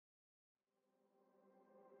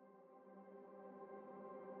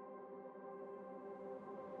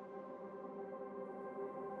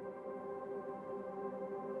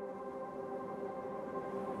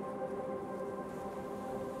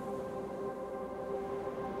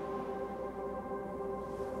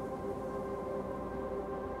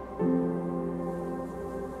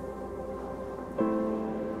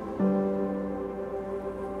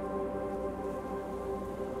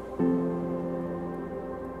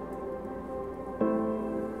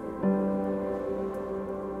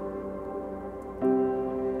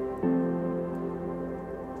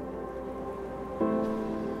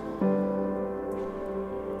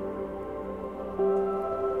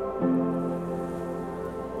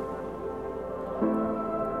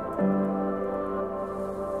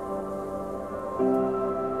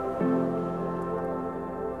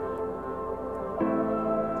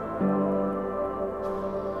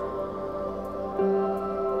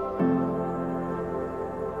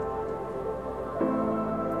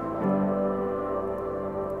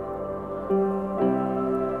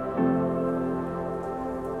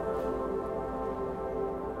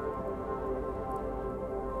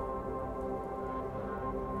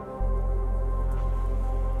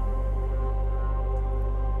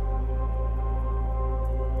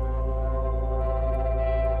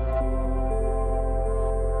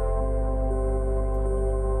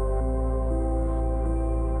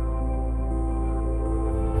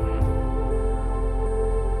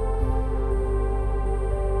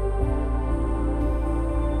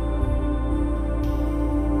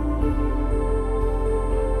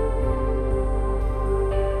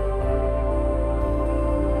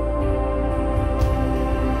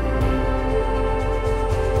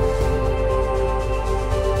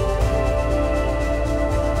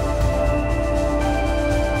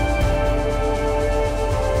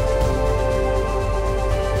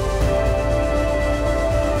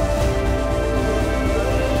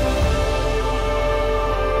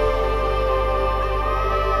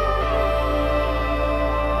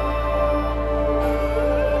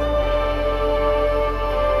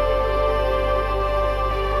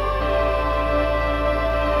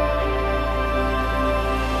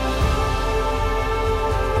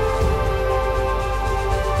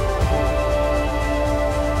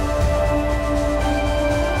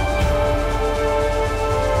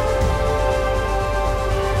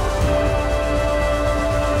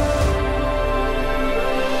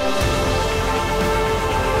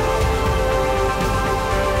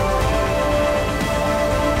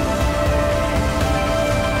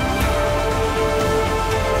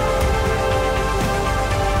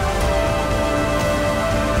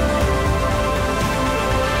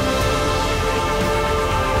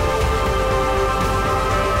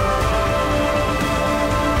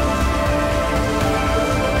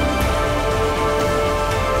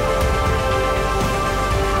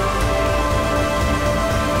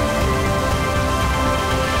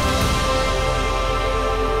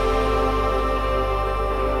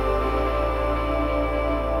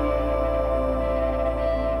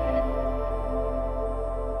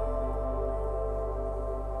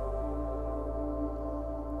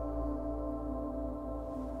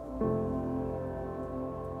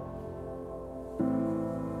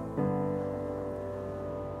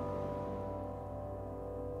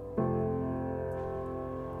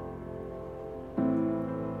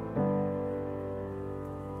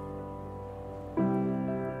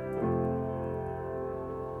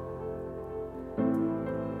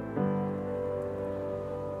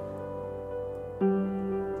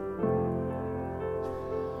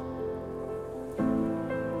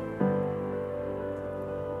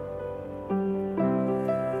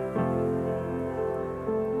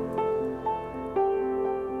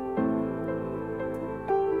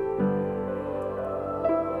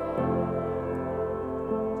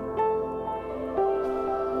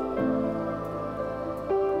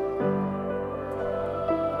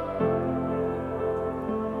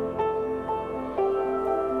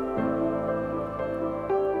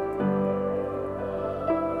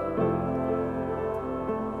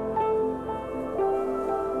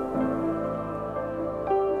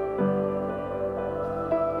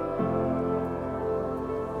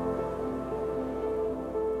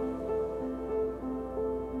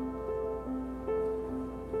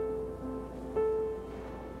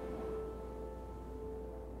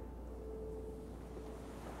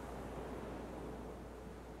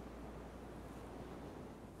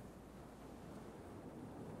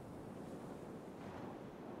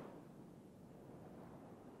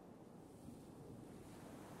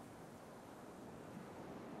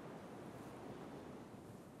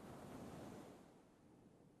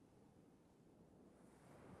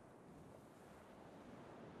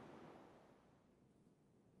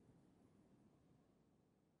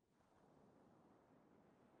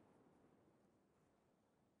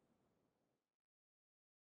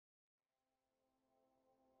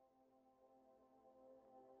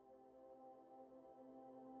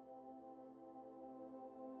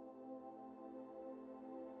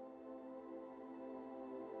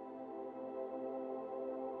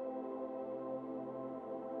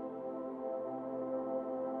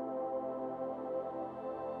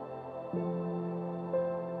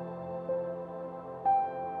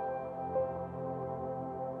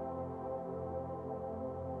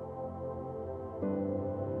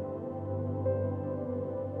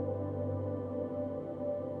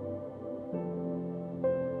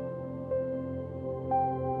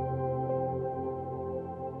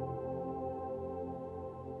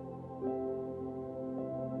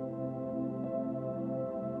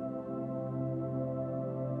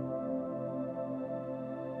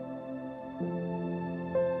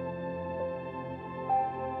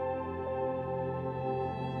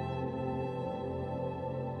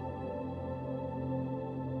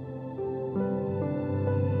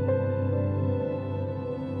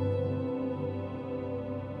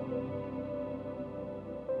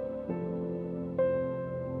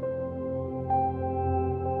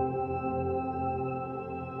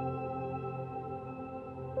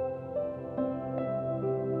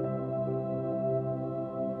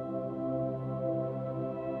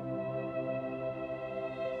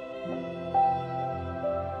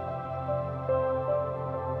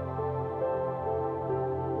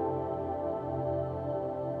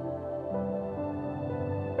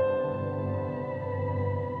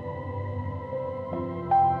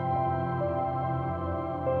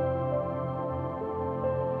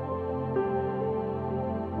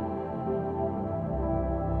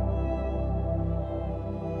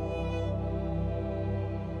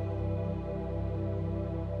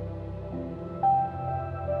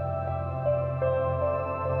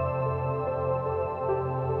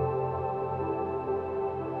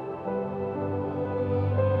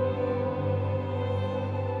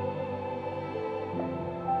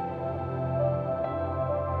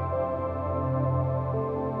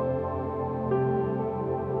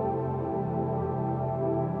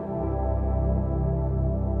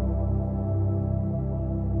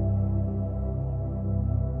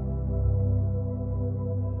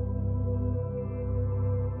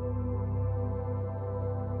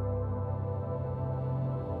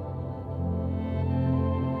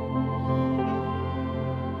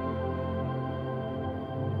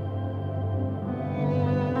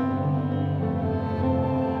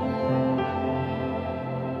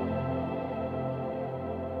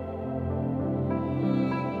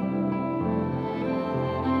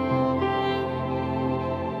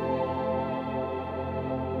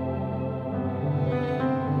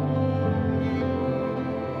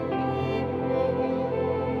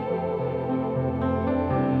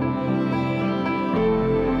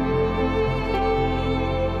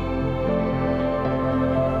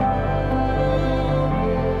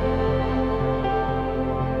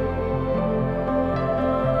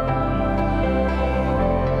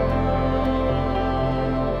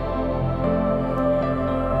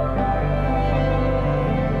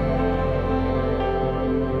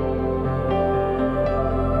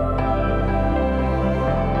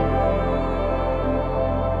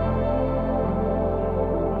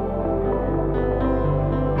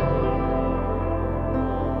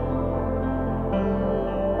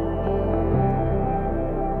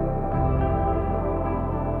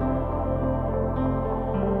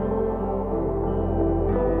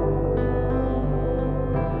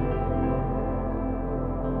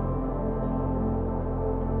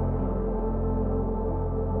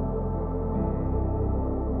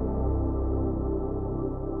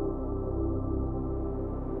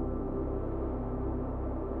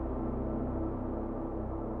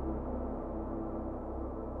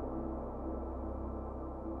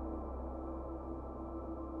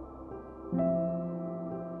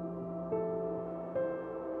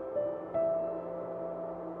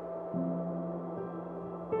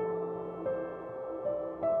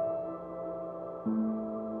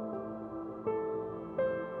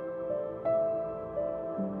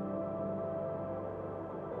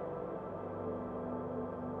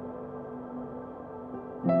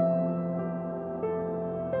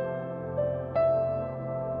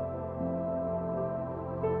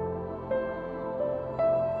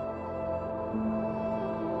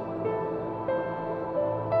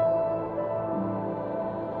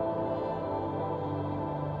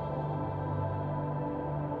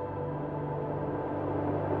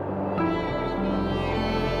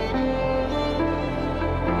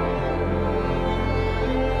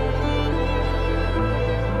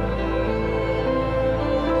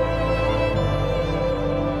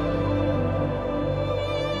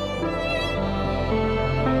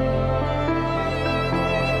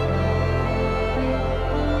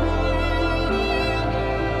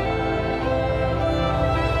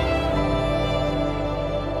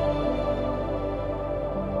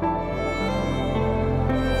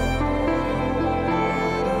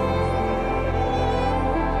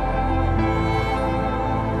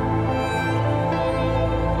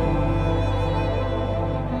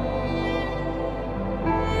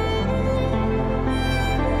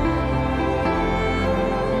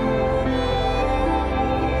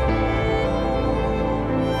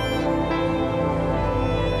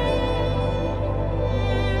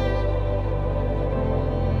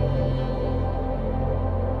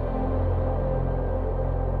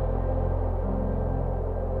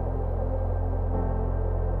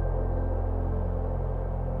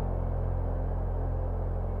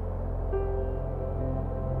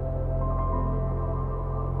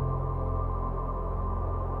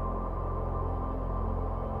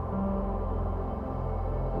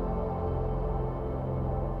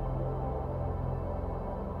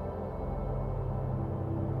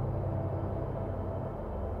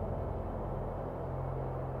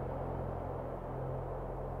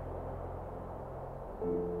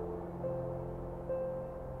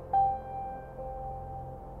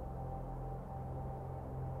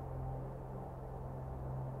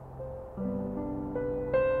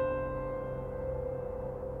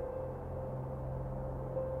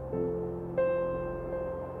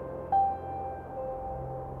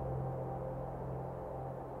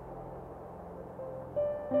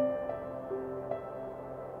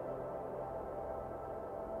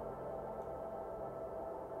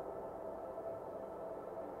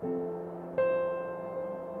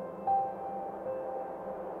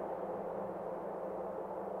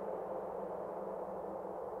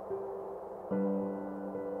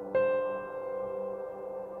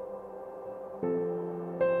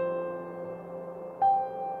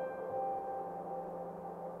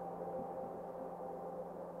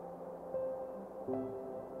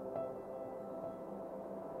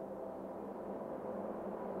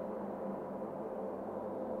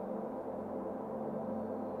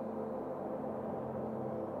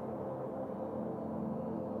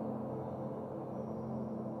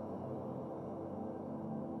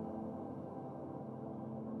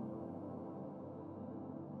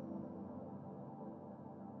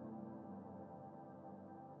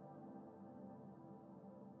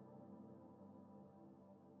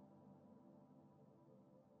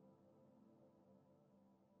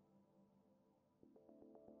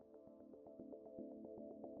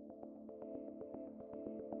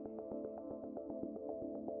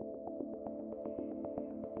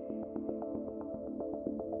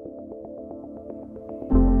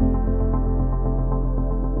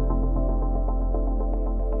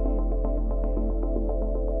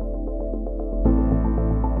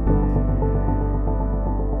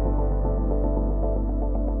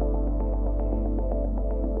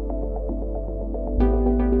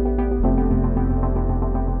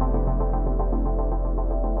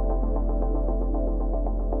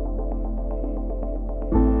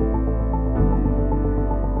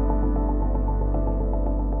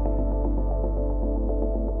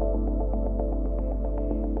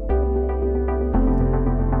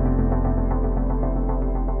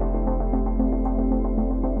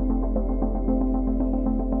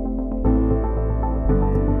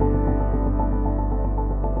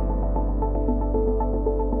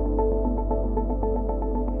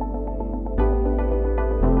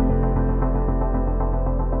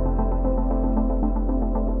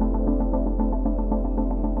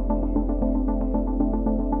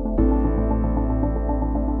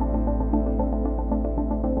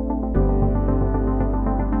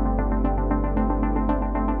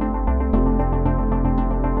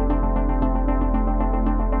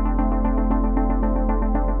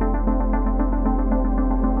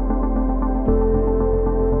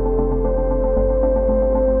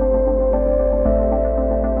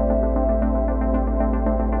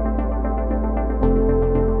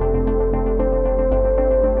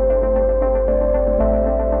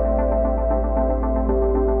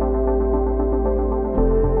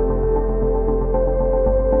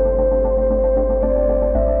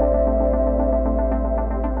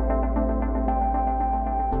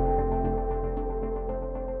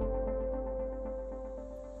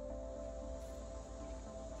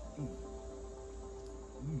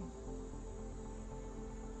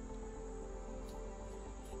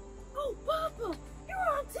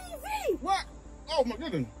Oh my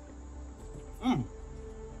goodness.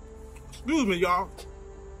 Excuse me, y'all.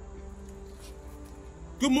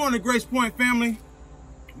 Good morning, Grace Point family.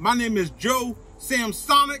 My name is Joe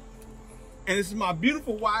Samson, and this is my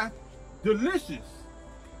beautiful wife, Delicious,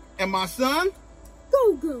 and my son,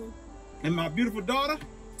 Go-Go, and my beautiful daughter,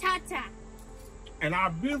 Tata, and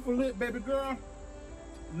our beautiful little baby girl,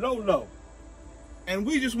 Lolo. And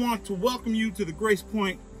we just want to welcome you to the Grace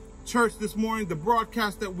Point Church this morning, the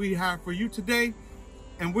broadcast that we have for you today.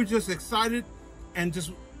 And we're just excited and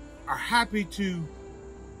just are happy to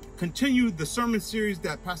continue the sermon series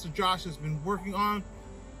that Pastor Josh has been working on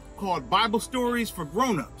called Bible Stories for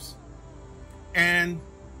Grown-Ups. And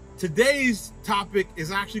today's topic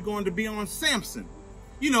is actually going to be on Samson.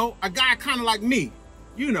 You know, a guy kind of like me,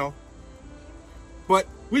 you know. But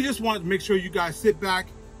we just wanted to make sure you guys sit back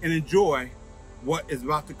and enjoy what is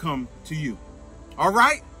about to come to you. All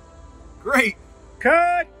right? Great.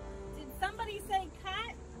 Cut. Did somebody say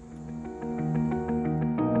cut?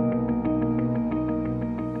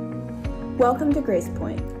 Welcome to Grace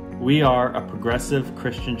Point. We are a progressive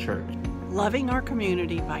Christian church, loving our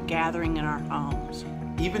community by gathering in our homes.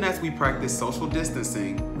 Even as we practice social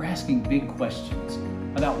distancing, we're asking big questions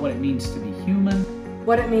about what it means to be human,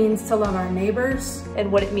 what it means to love our neighbors,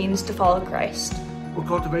 and what it means to follow Christ. We're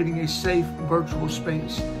cultivating a safe virtual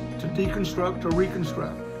space to deconstruct or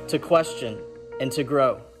reconstruct, to question and to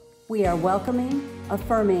grow. We are welcoming,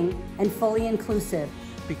 affirming, and fully inclusive.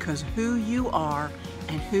 Because who you are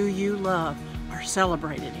and who you love are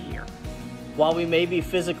celebrated here. While we may be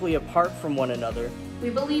physically apart from one another,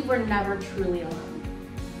 we believe we're never truly alone.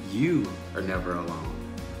 You are never alone.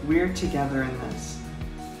 We're together in this.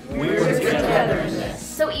 We're together in this.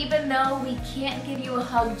 So even though we can't give you a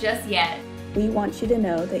hug just yet, we want you to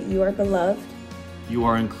know that you are beloved, you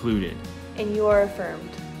are included, and you are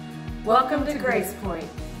affirmed. Welcome to Grace Point.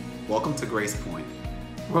 Welcome to Grace Point.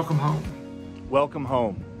 welcome home. welcome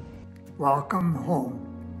home. Welcome home.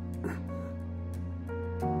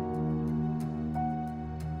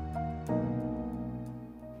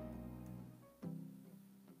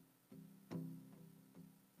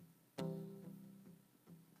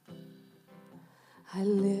 I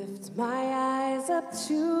lift my eyes up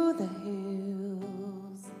to the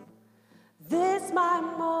hills. This my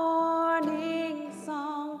morning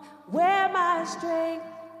song, where my strength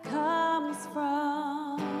comes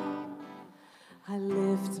from. I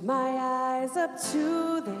lift my eyes up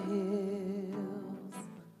to the hills.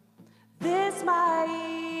 This my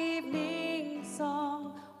evening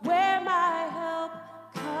song, where my help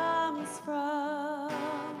comes from.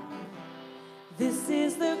 This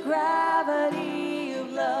is the gravity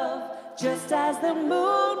of love, just as the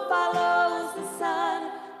moon follows the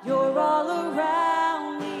sun. You're all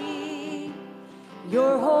around me,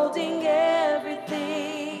 you're holding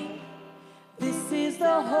everything. This is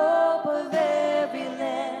the hope of every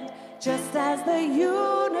land, just as the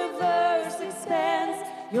universe expands.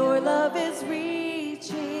 Your love is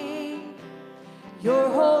reaching, you're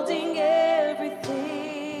holding everything.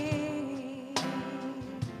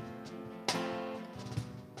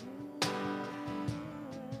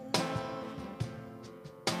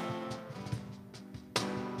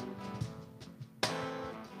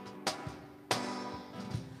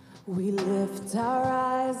 We lift our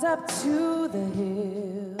eyes up to the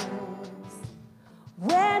hills.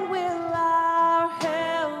 When will our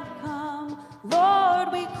help come?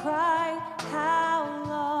 Lord, we cry, how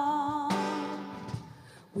long?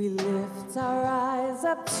 We lift our eyes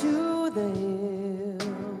up to the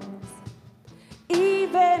hills.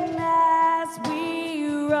 Even as we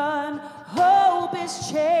run, hope is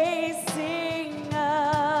chasing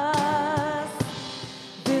us.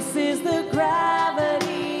 This is the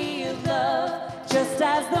gravity of love, just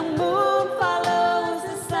as the moon follows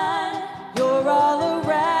the sun. You're all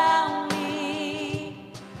around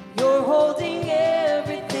me, you're holding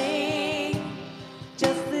everything.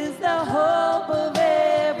 Just as the hope of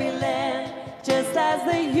every land, just as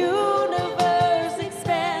the universe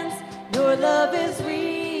expands. Your love is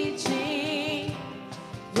reaching,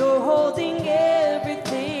 you're holding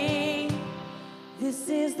everything. This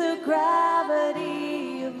is the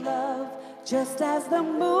gravity of love, just as the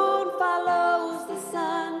moon follows the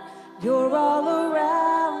sun. You're all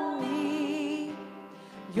around me,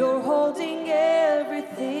 you're holding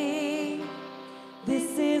everything.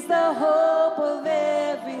 This is the hope of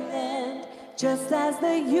every land, just as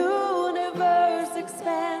the universe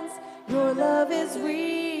expands. Your love is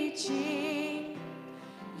reaching,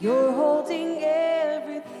 you're holding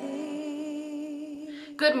everything.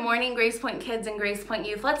 Good morning, Grace Point kids and Grace Point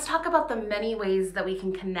youth. Let's talk about the many ways that we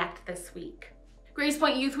can connect this week. Grace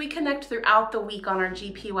Point youth, we connect throughout the week on our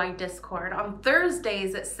GPY Discord. On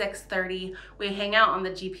Thursdays at 6:30, we hang out on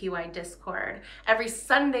the GPY Discord. Every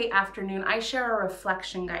Sunday afternoon, I share a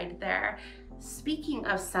reflection guide there. Speaking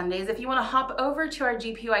of Sundays, if you want to hop over to our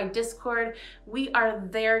GPY Discord, we are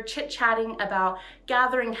there chit-chatting about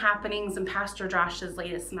gathering happenings and Pastor Josh's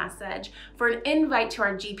latest message. For an invite to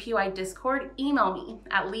our GPY Discord, email me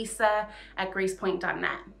at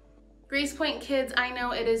lisa@gracepoint.net. Grace Point kids, I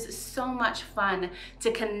know it is so much fun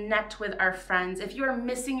to connect with our friends. If you are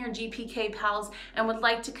missing your GPK pals and would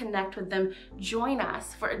like to connect with them, join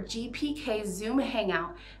us for a GPK Zoom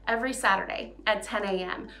hangout every Saturday at 10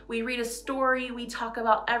 a.m. We read a story, we talk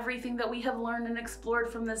about everything that we have learned and explored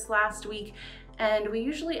from this last week, and we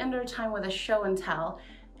usually end our time with a show and tell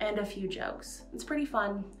and a few jokes. It's pretty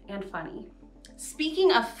fun and funny.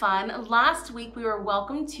 Speaking of fun, last week we were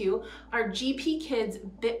welcomed to our GP Kids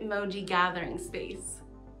Bitmoji gathering space.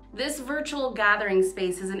 This virtual gathering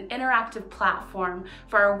space is an interactive platform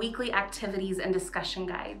for our weekly activities and discussion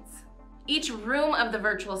guides. Each room of the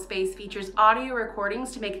virtual space features audio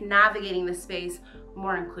recordings to make navigating the space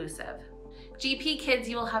more inclusive. GP Kids,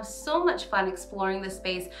 you will have so much fun exploring the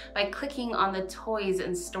space by clicking on the toys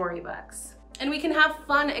and storybooks. And we can have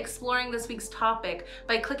fun exploring this week's topic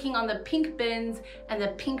by clicking on the pink bins and the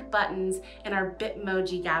pink buttons in our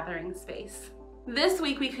Bitmoji gathering space. This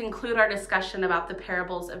week, we conclude our discussion about the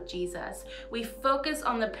parables of Jesus. We focus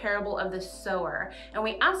on the parable of the sower, and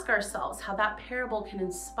we ask ourselves how that parable can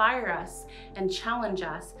inspire us and challenge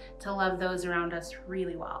us to love those around us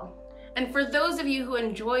really well. And for those of you who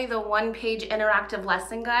enjoy the one-page interactive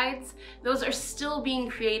lesson guides, those are still being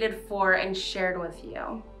created for and shared with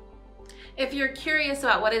you. If you're curious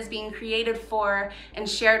about what is being created for and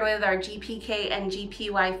shared with our GPK and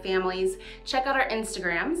GPY families, check out our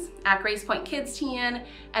Instagrams, at GracePointKidsTN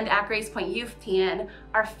and at GracePointYouthTN,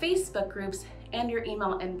 our Facebook groups, and your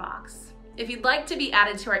email inbox. If you'd like to be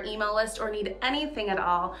added to our email list or need anything at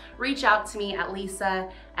all, reach out to me at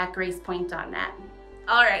lisa@gracepoint.net.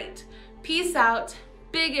 All right, peace out,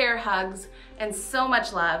 big air hugs, and so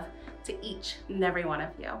much love to each and every one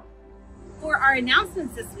of you. For our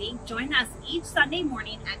announcements this week, join us each Sunday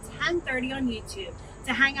morning at 10:30 on YouTube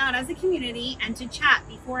to hang out as a community and to chat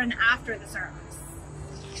before and after the service.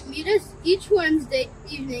 Meet us each Wednesday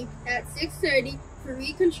evening at 6:30 for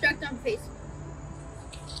Reconstruct on Facebook.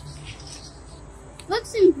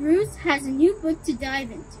 Books and Brews has a new book to dive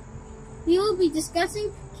into. We will be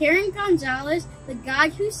discussing Karen Gonzalez, The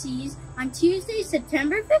God Who Sees, on Tuesday,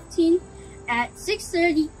 September 15th at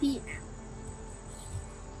 6:30 p.m.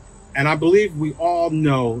 And I believe we all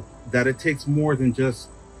know that it takes more than just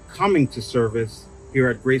coming to service here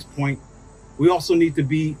at Grace Point. We also need to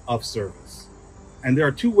be of service. And there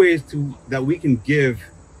are two ways that we can give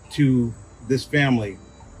to this family.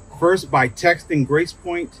 First, by texting Grace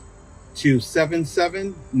Point to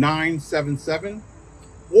 77977,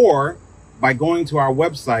 or by going to our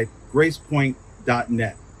website,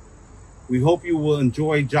 gracepoint.net. We hope you will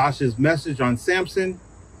enjoy Josh's message on Samson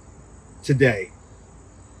today.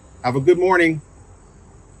 Have a good morning.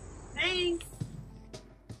 Thanks.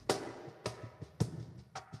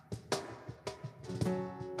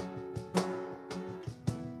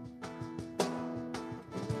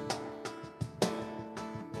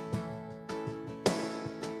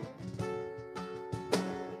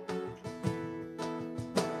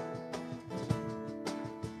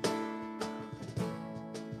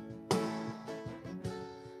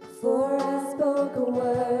 Before I spoke a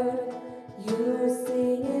word, you were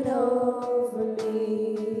singing over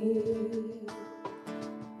me.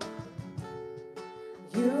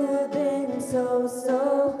 You have been so,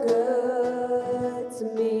 so good to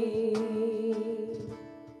me.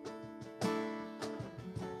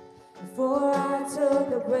 Before I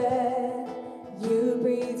took a breath, you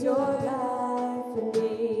breathed your life in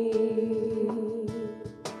me.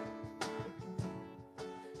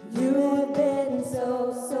 You have been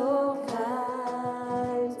so, so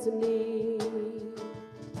kind to me.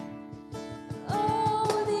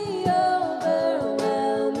 Oh, the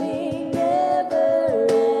overwhelming,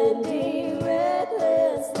 never-ending,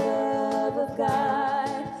 reckless love of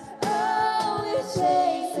God. Oh, it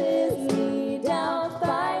chases me down,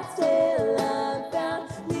 fights till I'm found,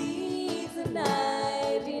 leaves the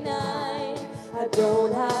 99. I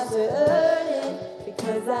don't have to earn it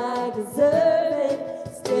because I deserve it.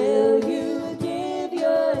 Still you give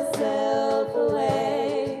yourself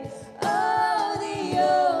away. Oh, the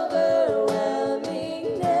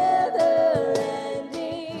overwhelming,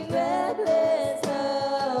 never-ending, reckless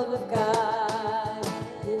love of God.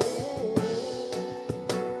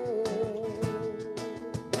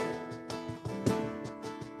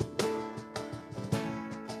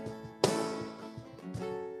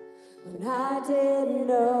 When I didn't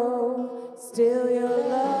know, still your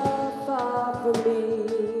love fought for me.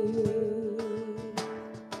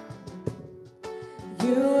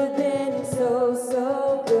 You have been so,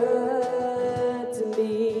 so good to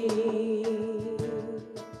me.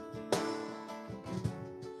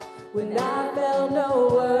 When I felt no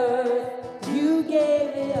worth, you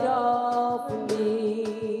gave it all for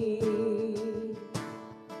me.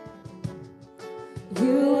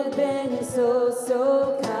 You have been so,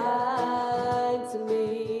 so kind to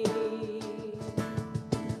me.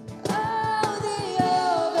 Oh, the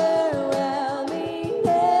overwhelming,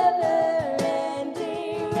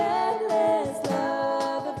 never-ending, reckless love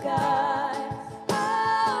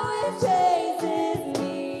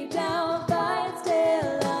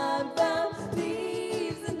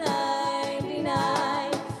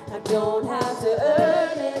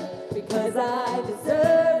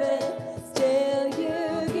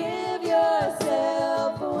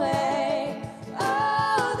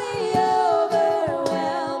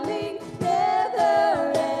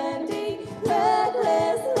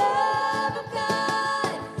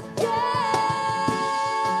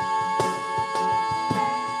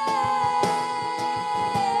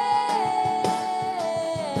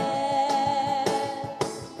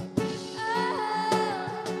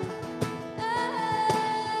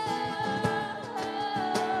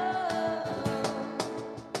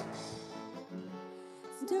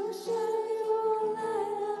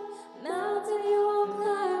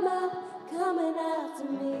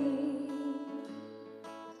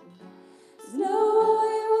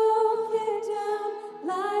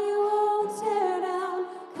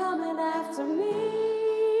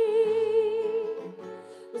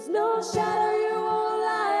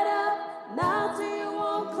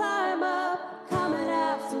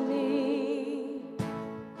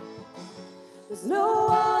There's no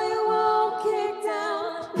wall you won't kick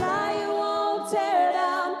down, lie you won't tear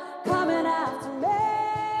down, coming after me.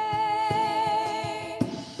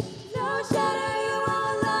 No shadow you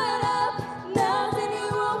won't light up, mountain you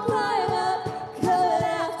won't climb up, coming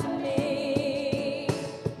after me.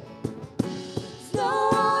 There's no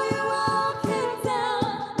wall you won't kick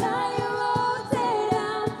down, lie you won't tear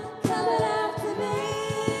down, coming after me.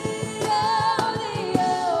 Oh, the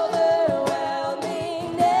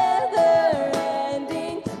overwhelming,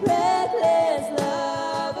 never-ending, reckless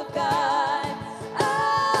love of God.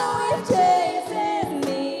 Oh, it chases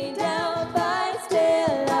me down, finds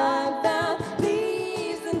till I'm found,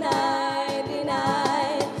 leaves the 99.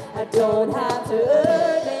 I don't have to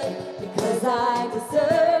earn it because I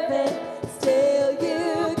deserve it. Still,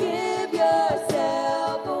 you give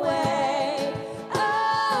yourself away.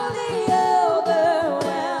 Oh, the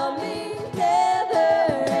overwhelming,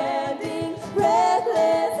 never-ending,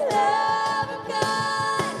 reckless love of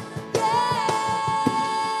God.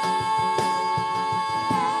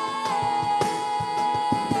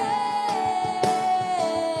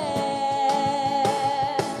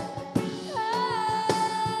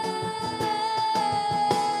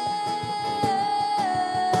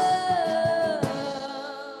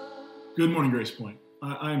 Good morning, Grace Point.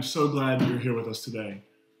 I am so glad you're here with us today.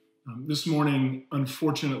 This morning,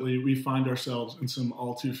 unfortunately, we find ourselves in some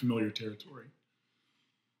all too familiar territory.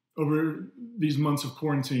 Over these months of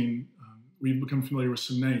quarantine, we've become familiar with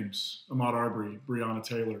some names: Ahmaud Arbery, Breonna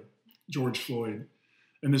Taylor, George Floyd,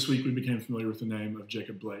 and this week we became familiar with the name of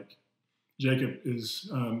Jacob Blake. Jacob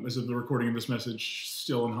is, as of the recording of this message,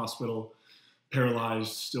 still in hospital,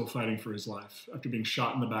 paralyzed, still fighting for his life after being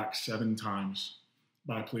shot in the back 7 times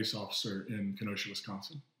by a police officer in Kenosha,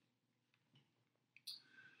 Wisconsin.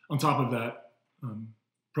 On top of that,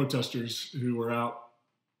 protesters who were out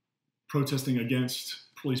protesting against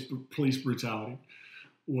police brutality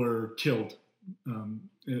were killed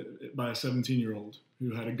by a 17-year-old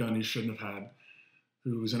who had a gun he shouldn't have had,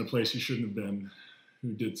 who was in a place he shouldn't have been,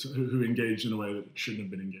 who engaged in a way that shouldn't have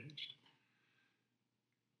been engaged.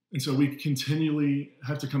 And so we continually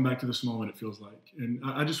have to come back to this moment, it feels like. And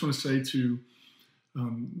I just want to say to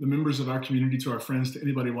the members of our community, to our friends, to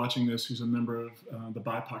anybody watching this who's a member of the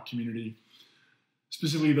BIPOC community,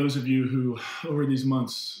 specifically those of you who, over these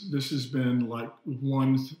months, this has been like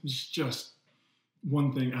just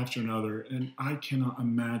one thing after another, and I cannot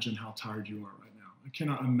imagine how tired you are right now. I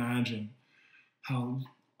cannot imagine how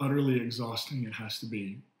utterly exhausting it has to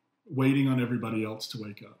be, waiting on everybody else to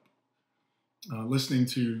wake up. Listening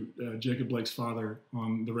to Jacob Blake's father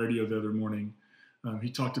on the radio the other morning,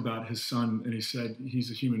 he talked about his son, and he said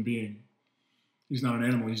he's a human being. He's not an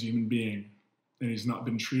animal, he's a human being, and he's not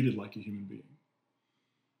been treated like a human being.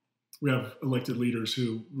 We have elected leaders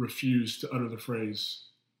who refuse to utter the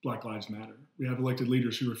phrase, Black Lives Matter. We have elected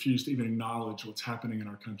leaders who refuse to even acknowledge what's happening in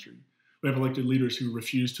our country. We have elected leaders who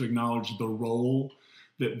refuse to acknowledge the role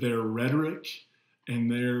that their rhetoric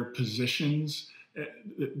and their positions,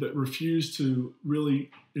 that refuse to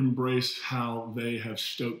really embrace how they have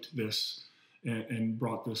stoked this and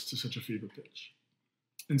brought this to such a fever pitch.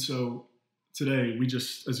 And so today, we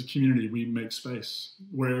just, as a community, we make space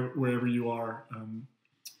wherever you are,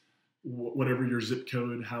 whatever your zip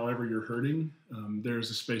code, however you're hurting,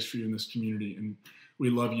 there's a space for you in this community. And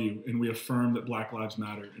we love you, and we affirm that Black Lives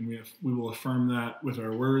Matter. And we will affirm that with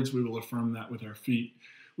our words. We will affirm that with our feet.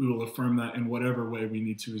 We will affirm that in whatever way we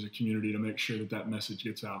need to as a community to make sure that that message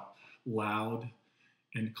gets out loud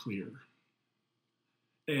and clear.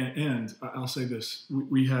 And I'll say this,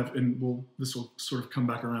 we have, and this will sort of come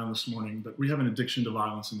back around this morning, but we have an addiction to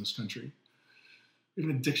violence in this country. We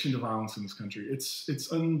have an addiction to violence in this country.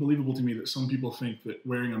 It's unbelievable to me that some people think that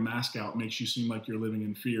wearing a mask out makes you seem like you're living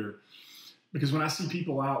in fear. Because when I see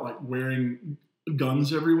people out like wearing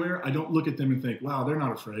guns everywhere, I don't look at them and think, wow, they're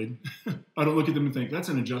not afraid. I don't look at them and think, that's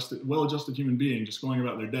an well-adjusted human being just going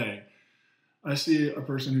about their day. I see a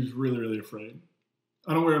person who's really, really afraid.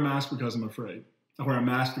 I don't wear a mask because I'm afraid. I wear a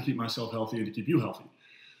mask to keep myself healthy and to keep you healthy.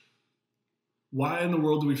 Why in the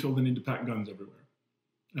world do we feel the need to pack guns everywhere?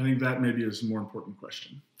 I think that maybe is a more important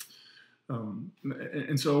question.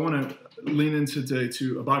 And so I want to lean in today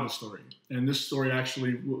to a Bible story. And this story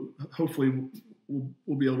actually, hopefully,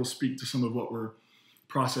 we'll be able to speak to some of what we're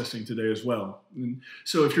processing today as well. And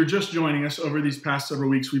so if you're just joining us, over these past several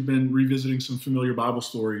weeks, we've been revisiting some familiar Bible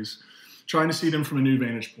stories, trying to see them from a new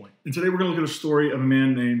vantage point. And today we're going to look at a story of a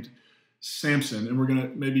man named Samson, and we're going to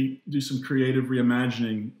maybe do some creative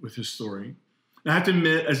reimagining with his story. I have to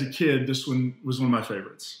admit, as a kid, this one was one of my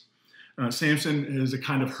favorites. Samson is a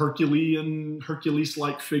kind of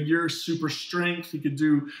Hercules-like figure, super strength. He could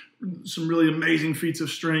do some really amazing feats of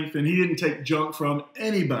strength, and he didn't take junk from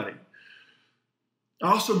anybody.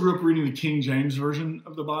 I also grew up reading the King James Version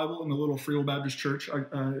of the Bible in the little Free Will Baptist church I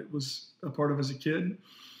was a part of as a kid.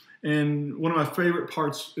 And one of my favorite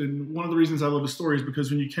parts, and one of the reasons I love the story, is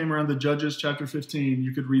because when you came around to Judges chapter 15,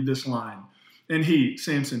 you could read this line. And he,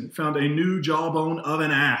 Samson, found a new jawbone of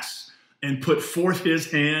an ass and put forth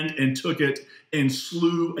his hand and took it and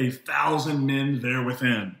slew 1,000 men there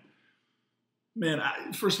within. Man,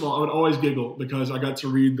 first of all, I would always giggle because I got to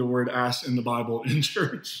read the word ass in the Bible in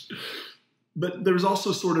church. But there's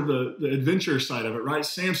also sort of the adventure side of it, right?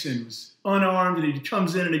 Samson was unarmed, and he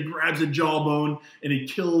comes in and he grabs a jawbone and he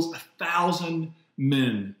kills 1,000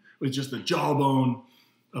 men with just the jawbone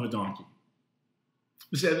of a donkey.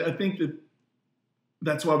 See, I think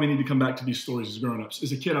that's why we need to come back to these stories as grown-ups.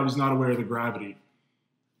 As a kid, I was not aware of the gravity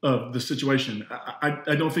of the situation.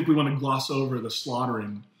 I don't think we want to gloss over the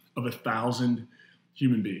slaughtering of 1,000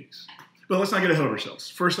 human beings. But let's not get ahead of ourselves.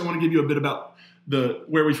 First, I want to give you a bit about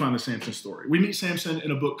where we find the Samson story. We meet Samson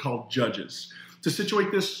in a book called Judges. To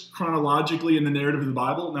situate this chronologically in the narrative of the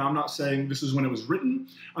Bible, now I'm not saying this is when it was written.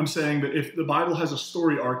 I'm saying that if the Bible has a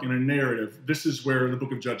story arc and a narrative, this is where the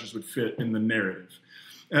book of Judges would fit in the narrative.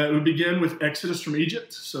 It would begin with Exodus from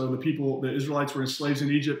Egypt. So the Israelites were slaves in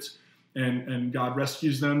Egypt, and God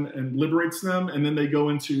rescues them and liberates them. And then they go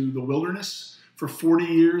into the wilderness for 40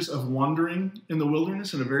 years of wandering in the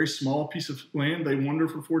wilderness in a very small piece of land. They wander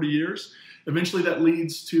for 40 years. Eventually that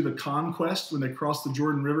leads to the conquest when they cross the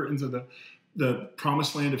Jordan River into the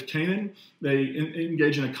promised land of Canaan. They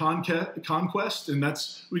engage in a conquest, and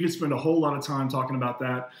we could spend a whole lot of time talking about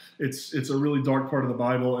that. It's a really dark part of the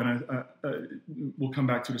Bible, and we'll come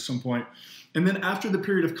back to it at some point. And then after the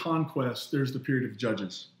period of conquest, there's the period of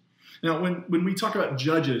Judges. Now, when we talk about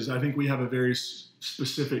Judges, I think we have a very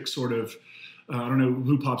specific sort of, I don't know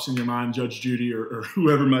who pops in your mind, Judge Judy or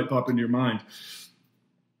whoever might pop into your mind.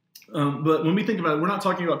 But when we think about it, we're not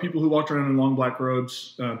talking about people who walked around in long black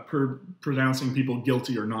robes pronouncing people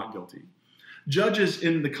guilty or not guilty. Judges,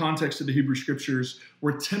 in the context of the Hebrew Scriptures,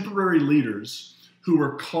 were temporary leaders who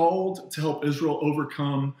were called to help Israel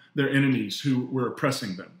overcome their enemies who were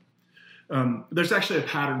oppressing them. There's actually a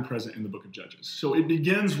pattern present in the book of Judges. So it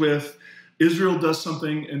begins with Israel does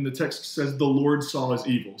something, and the text says the Lord saw as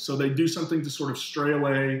evil. So they do something to sort of stray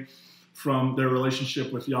away from their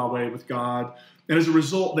relationship with Yahweh, with God. And as a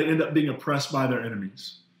result, they end up being oppressed by their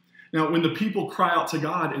enemies. Now, when the people cry out to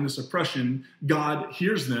God in this oppression, God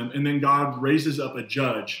hears them, and then God raises up a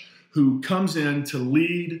judge who comes in to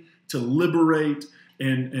lead, to liberate,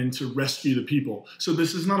 and to rescue the people. So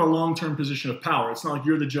this is not a long-term position of power. It's not like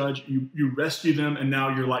you're the judge, you rescue them, and now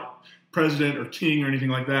you're like president or king or anything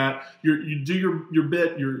like that. You do your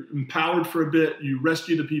bit, you're empowered for a bit, you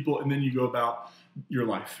rescue the people, and then you go about your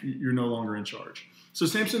life. You're no longer in charge. So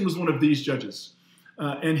Samson was one of these judges.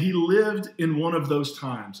 And he lived in one of those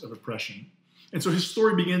times of oppression. And so his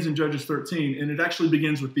story begins in Judges 13, and it actually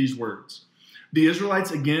begins with these words. The Israelites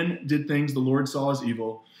again did things the Lord saw as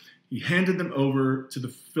evil. He handed them over to the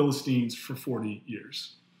Philistines for 40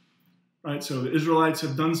 years. Right? So the Israelites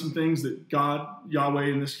have done some things that God, Yahweh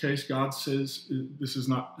in this case, God says, this is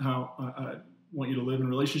not how I want you to live in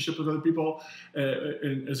relationship with other people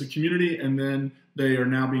as a community. And then they are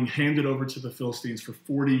now being handed over to the Philistines for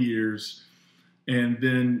 40 years. And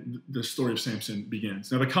then the story of Samson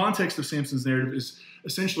begins. Now, the context of Samson's narrative is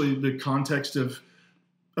essentially the context of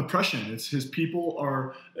oppression. It's his people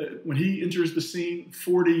are, when he enters the scene,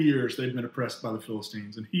 40 years they've been oppressed by the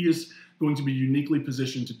Philistines, and he is going to be uniquely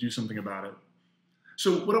positioned to do something about it.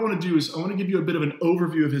 So what I want to do is I want to give you a bit of an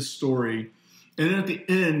overview of his story, and then at the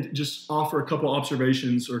end, just offer a couple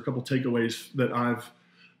observations or a couple takeaways that I've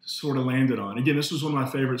sort of landed on. Again, this was one of my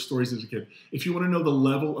favorite stories as a kid. If you want to know the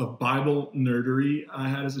level of Bible nerdery I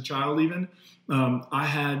had as a child even, I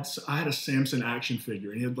had a Samson action figure.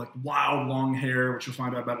 And he had like wild long hair, which you'll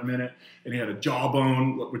find out about in a minute. And he had a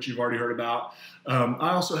jawbone, which you've already heard about. I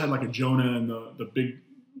also had like a Jonah and the big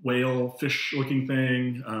whale fish looking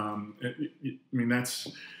thing.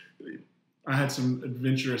 I had some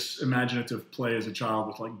adventurous, imaginative play as a child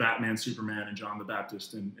with like Batman, Superman, and John the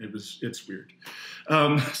Baptist, and it's weird.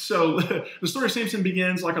 So the story of Samson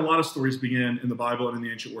begins like a lot of stories begin in the Bible and in the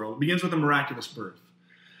ancient world. It begins with a miraculous birth.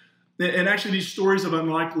 And actually these stories of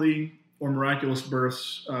unlikely or miraculous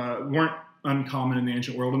births weren't uncommon in the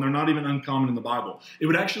ancient world, and they're not even uncommon in the Bible. It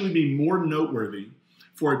would actually be more noteworthy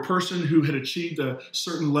for a person who had achieved a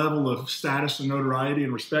certain level of status and notoriety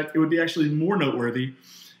and respect. It would be actually more noteworthy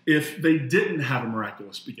if they didn't have a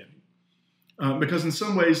miraculous beginning. Because in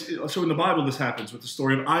some ways, so in the Bible, this happens with the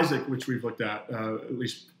story of Isaac, which we've looked at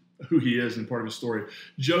least who he is in part of his story.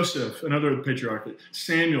 Joseph, another patriarch.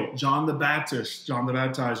 Samuel, John the Baptist, John the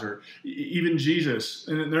Baptizer, even Jesus.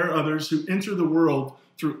 And there are others who enter the world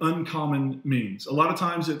through uncommon means. A lot of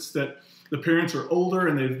times it's that the parents are older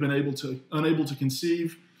and they've been unable to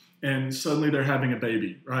conceive, and suddenly they're having a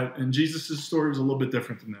baby, right? And Jesus' story was a little bit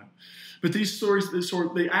different than that. But these stories,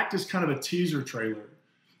 they act as kind of a teaser trailer,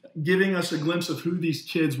 giving us a glimpse of who these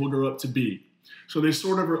kids will grow up to be. So they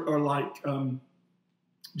sort of are like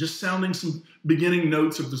just sounding some beginning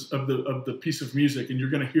notes of the piece of music, and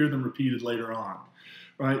you're going to hear them repeated later on,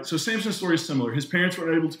 right? So Samson's story is similar. His parents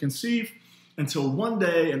weren't able to conceive until one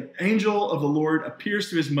day an angel of the Lord appears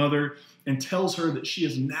to his mother and tells her that she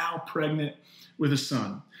is now pregnant with a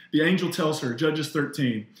son. The angel tells her, Judges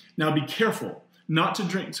 13, now be careful not to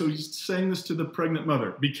drink. So he's saying this to the pregnant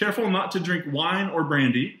mother. Be careful not to drink wine or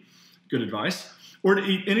brandy, good advice, or to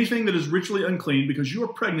eat anything that is ritually unclean, because you are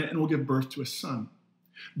pregnant and will give birth to a son.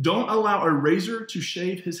 Don't allow a razor to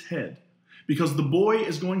shave his head, because the boy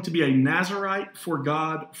is going to be a Nazirite for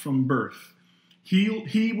God from birth.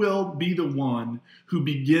 He will be the one who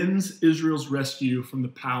begins Israel's rescue from the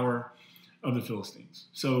power of the Philistines.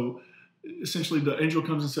 So essentially the angel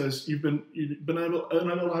comes and says, you've been unable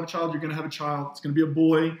to have a child, you're going to have a child. It's going to be a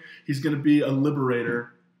boy. He's going to be a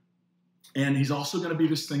liberator. And he's also going to be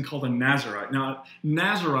this thing called a Nazirite. Now,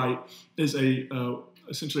 Nazirite is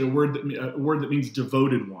essentially a word that means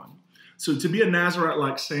devoted one. So to be a Nazirite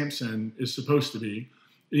like Samson is supposed to be,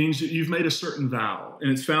 it means that you've made a certain vow. And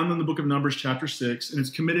it's found in the book of Numbers chapter 6, and it's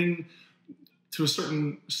committing to a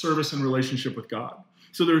certain service and relationship with God.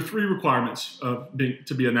 So there are three requirements to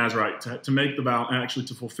be a Nazirite, to make the vow and actually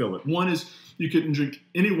to fulfill it. One is you couldn't drink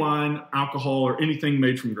any wine, alcohol, or anything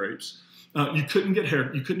made from grapes. You couldn't get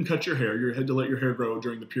hair. You couldn't cut your hair. You had to let your hair grow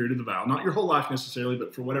during the period of the vow. Not your whole life necessarily,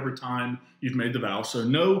 but for whatever time you've made the vow. So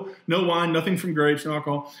no wine, nothing from grapes, no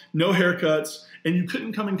alcohol, no haircuts, and you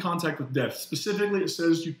couldn't come in contact with death. Specifically, it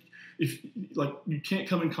says you can't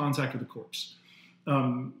come in contact with a corpse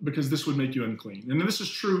because this would make you unclean. And this is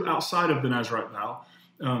true outside of the Nazirite vow,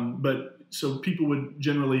 but so people would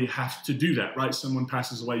generally have to do that, right? Someone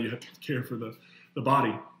passes away, you have to care for the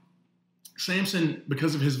body. Samson,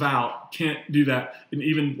 because of his vow, can't do that and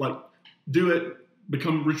even do it,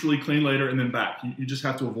 become ritually clean later, and then back. You just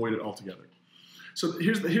have to avoid it altogether. So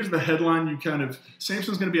here's the headline.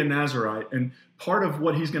 Samson's going to be a Nazirite, and part of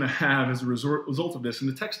what he's going to have as a result of this, and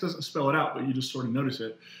the text doesn't spell it out, but you just sort of notice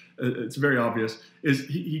it. It's very obvious. Is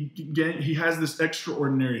he has this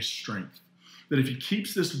extraordinary strength that if he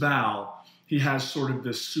keeps this vow, he has sort of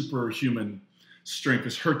this superhuman strength,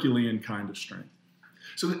 this Herculean kind of strength.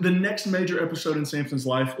 So the next major episode in Samson's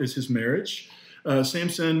life is his marriage.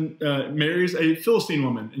 Samson marries a Philistine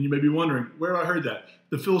woman, and you may be wondering, where have I heard that?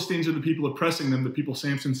 The Philistines are the people oppressing them, the people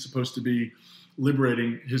Samson's supposed to be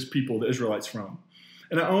liberating his people, the Israelites, from.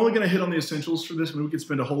 And I'm only going to hit on the essentials for this, and we could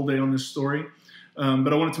spend a whole day on this story.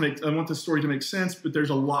 But I want this story to make sense, but there's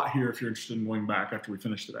a lot here if you're interested in going back after we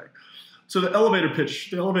finish today. So the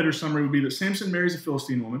elevator summary would be that Samson marries a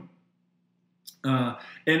Philistine woman.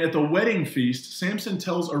 And at the wedding feast, Samson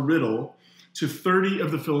tells a riddle to 30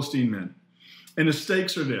 of the Philistine men. And the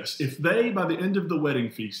stakes are this. If they, by the end of the wedding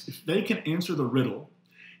feast, if they can answer the riddle,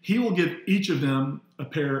 he will give each of them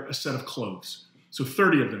a set of clothes. So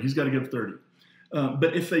 30 of them. He's got to give 30.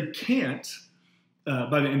 But if they can't,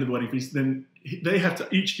 by the end of the wedding feast, then they have to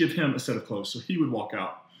each give him a set of clothes. So he would walk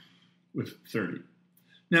out with 30.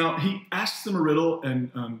 Now, he asks them a riddle, and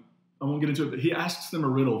I won't get into it, but he asks them a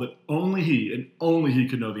riddle that only he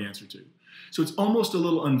could know the answer to. So it's almost a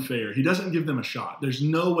little unfair. He doesn't give them a shot. There's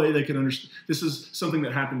no way they can understand. This is something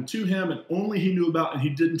that happened to him and only he knew about, and he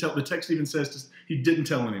didn't tell. The text even says he didn't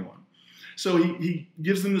tell anyone. So he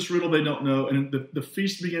gives them this riddle they don't know, and the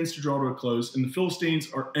feast begins to draw to a close, and the Philistines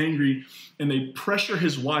are angry, and they pressure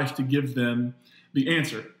his wife to give them the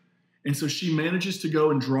answer. And so she manages to go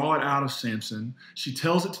and draw it out of Samson. She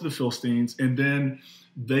tells it to the Philistines, and then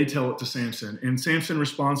they tell it to Samson. And Samson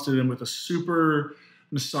responds to them with a super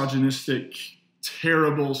misogynistic,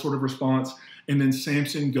 terrible sort of response. And then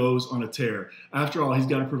Samson goes on a tear. After all, he's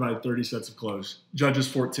got to provide 30 sets of clothes. Judges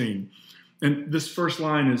 14. And this first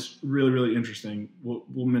line is really, really interesting.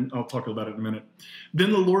 I'll talk about it in a minute.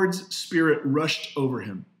 Then the Lord's Spirit rushed over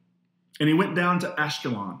him, and he went down to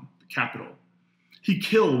Ashkelon, the capital. He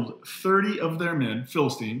killed 30 of their men,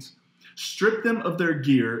 Philistines, stripped them of their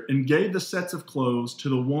gear, and gave the sets of clothes to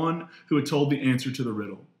the one who had told the answer to the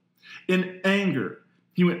riddle. In anger,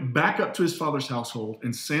 he went back up to his father's household,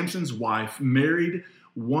 and Samson's wife married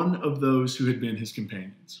one of those who had been his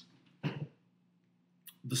companions.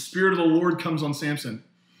 the Spirit of the Lord comes on Samson,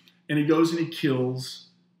 and he goes and he kills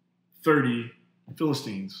 30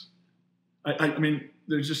 Philistines. I mean,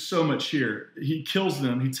 there's just so much here. He kills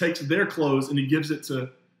them. He takes their clothes and he gives it to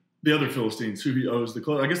the other Philistines who he owes the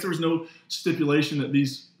clothes. I guess there was no stipulation that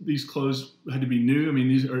these clothes had to be new. I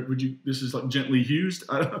mean, this is like gently used.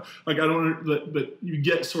 But you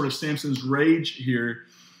get sort of Samson's rage here.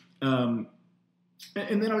 And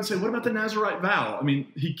then I would say, what about the Nazirite vow? I mean,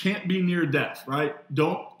 he can't be near death, right?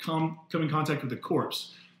 Don't come in contact with a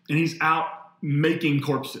corpse. And he's out making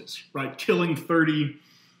corpses, right? Killing 30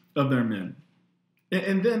 of their men.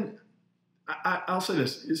 And then I'll say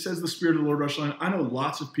this. It says the Spirit of the Lord rushed on. I know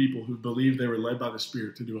lots of people who believe they were led by the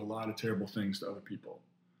Spirit to do a lot of terrible things to other people.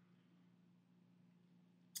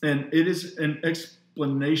 And it is an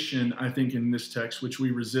explanation, I think, in this text, which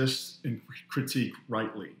we resist and critique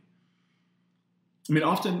rightly. I mean,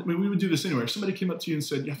 often, we would do this anyway. If somebody came up to you and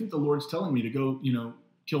said, I think the Lord's telling me to go,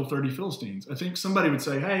 kill 30 Philistines. I think somebody would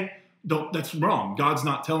say, hey, that's wrong. God's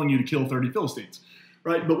not telling you to kill 30 Philistines,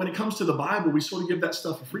 right? But when it comes to the Bible, we sort of give that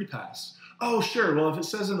stuff a free pass. Oh, sure. Well, if it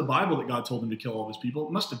says in the Bible that God told him to kill all of his people,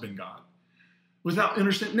 it must have been God. Without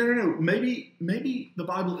understanding, no. Maybe the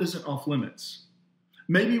Bible isn't off limits.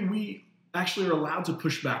 Maybe we actually are allowed to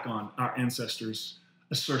push back on our ancestors'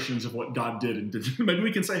 assertions of what God did and didn't. Maybe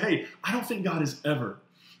we can say, hey, I don't think God has ever,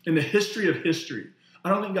 in the history of history, I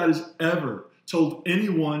don't think God has ever told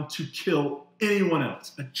anyone to kill anyone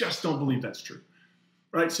else. I just don't believe that's true,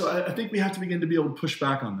 right? So I think we have to begin to be able to push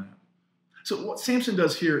back on that. So what Samson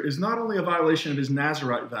does here is not only a violation of his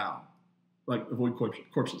Nazirite vow, like avoid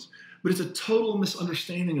corpses, but it's a total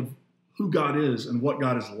misunderstanding of who God is and what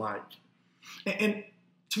God is like. And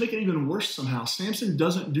to make it even worse somehow, Samson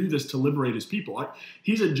doesn't do this to liberate his people.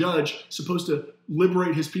 He's a judge supposed to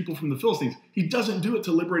liberate his people from the Philistines. He doesn't do it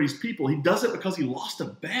to liberate his people. He does it because he lost a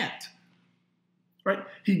bet, right?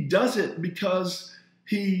 He does it because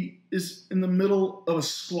he is in the middle of a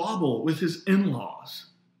squabble with his in-laws.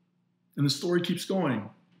 And the story keeps going.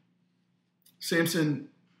 Samson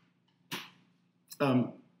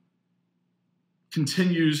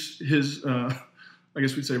continues his, I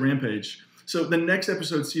guess we'd say, rampage. So the next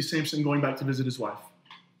episode sees Samson going back to visit his wife.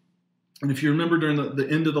 And if you remember during the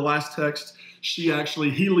end of the last text, he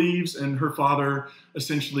leaves and her father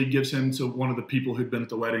essentially gives him to one of the people who'd been at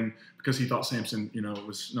the wedding because he thought Samson,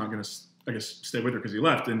 was not going to, I guess, stay with her because he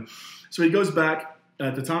left. And so he goes back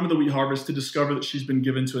at the time of the wheat harvest to discover that she's been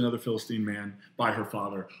given to another Philistine man by her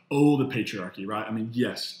father. Oh, the patriarchy, right? I mean,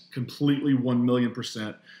 yes, completely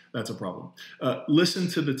 1,000,000%. That's a problem. Listen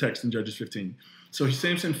to the text in Judges 15. So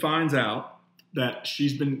Samson finds out that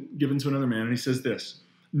she's been given to another man, and he says this,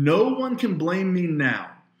 "No one can blame me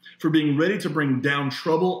now for being ready to bring down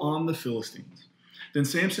trouble on the Philistines." Then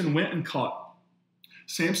Samson went and caught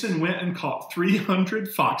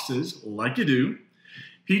 300 foxes, like you do.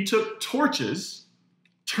 He took torches,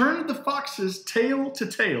 turned the foxes tail to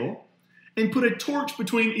tail, and put a torch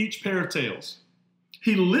between each pair of tails.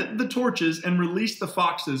 He lit the torches and released the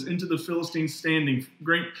foxes into the Philistines' standing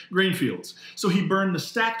grain fields. So he burned the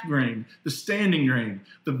stacked grain, the standing grain,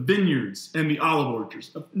 the vineyards, and the olive orchards.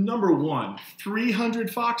 Number one, 300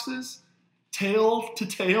 foxes, tail to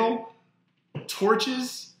tail,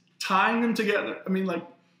 torches, tying them together. I mean,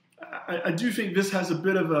 I do think this has a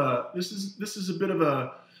bit of this is a bit of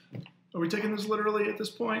a, are we taking this literally at this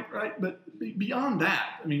point, right? But beyond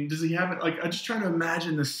that, I mean, does he have it? I'm just trying to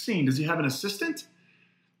imagine the scene. Does he have an assistant?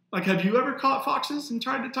 Have you ever caught foxes and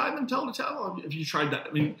tried to tie them tail to tail? Have you tried that?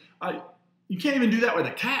 I mean, you can't even do that with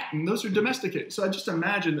a cat, and those are domesticated. So I just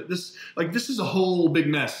imagine that this is a whole big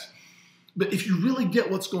mess. But if you really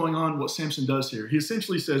get what's going on, what Samson does here, he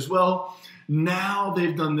essentially says, well, now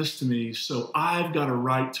they've done this to me, so I've got a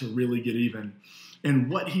right to really get even. And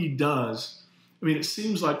what he does, I mean, it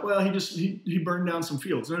seems like, well, he burned down some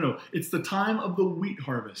fields. No, it's the time of the wheat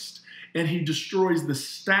harvest, and he destroys the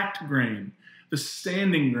stacked grain, the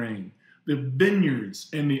standing grain, the vineyards,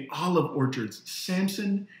 and the olive orchards.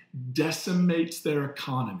 Samson decimates their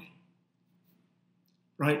economy,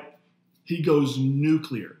 right? He goes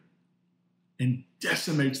nuclear and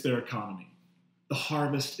decimates their economy. The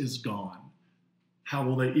harvest is gone. How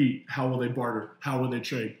will they eat? How will they barter? How will they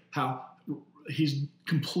trade? He's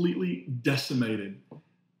completely decimated.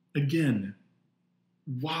 Again,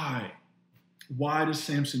 why? Why does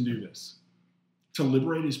Samson do this? To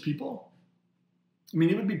liberate his people? I mean,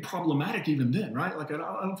 it would be problematic even then, right? I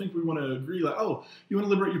don't think we want to agree, oh, you want to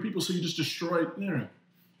liberate your people, so you just destroy it. No.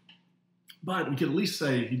 But we could at least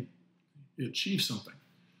say he achieved something.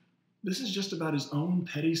 This is just about his own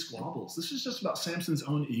petty squabbles. This is just about Samson's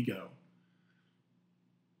own ego.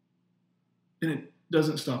 And it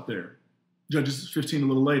doesn't stop there. Judges 15 a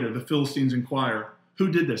little later, the Philistines inquire,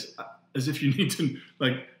 who did this? As if you need to,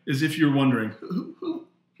 as if you're wondering, who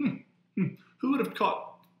would have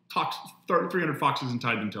caught 300 foxes and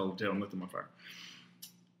tied them tail to tail and lit them on fire?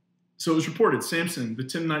 So it was reported, Samson, the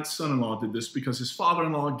Timnite's son-in-law, did this because his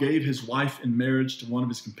father-in-law gave his wife in marriage to one of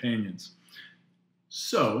his companions.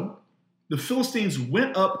 So the Philistines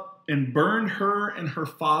went up and burned her and her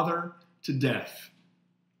father to death.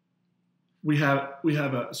 We have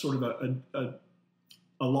a sort of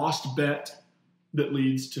a lost bet that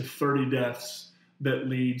leads to 30 deaths, that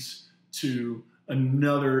leads to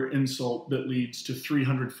another insult, that leads to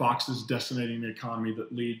 300 foxes decimating the economy,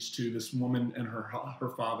 that leads to this woman and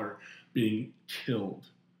her father being killed.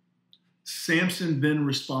 Samson then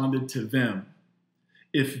responded to them,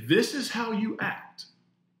 if this is how you act,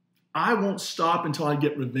 I won't stop until I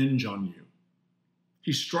get revenge on you.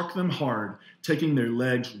 He struck them hard, taking their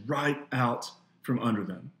legs right out from under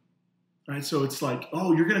them. Right? So it's like,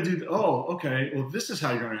 oh, you're going to do, okay, well, this is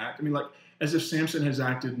how you're going to act. I mean, like, as if Samson has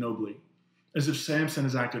acted nobly, as if Samson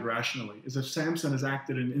has acted rationally, as if Samson has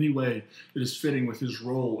acted in any way that is fitting with his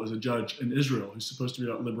role as a judge in Israel, who's supposed to be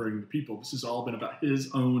about liberating the people. This has all been about his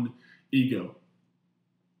own ego.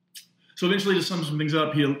 So eventually, to sum some things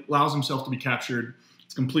up, he allows himself to be captured.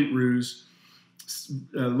 It's a complete ruse.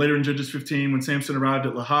 Later in Judges 15, when Samson arrived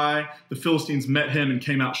at Lehi, the Philistines met him and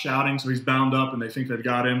came out shouting, so he's bound up and they think they've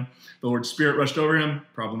got him. The Lord's Spirit rushed over him,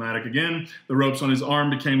 problematic again. The ropes on his arm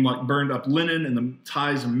became like burned up linen and the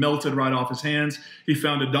ties melted right off his hands. He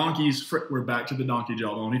found a donkey's, we're back to the donkey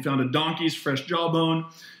jawbone. He found a donkey's fresh jawbone.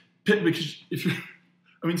 Because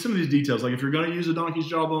some of these details, like if you're going to use a donkey's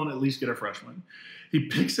jawbone, at least get a fresh one. He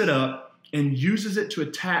picks it up and uses it to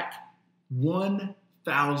attack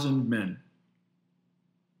 1,000 men.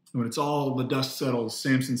 When it's all the dust settles,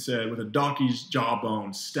 Samson said, with a donkey's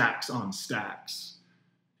jawbone, stacks on stacks.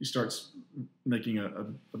 He starts making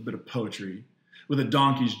a bit of poetry. With a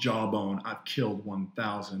donkey's jawbone, I've killed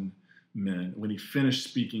 1,000 men. When he finished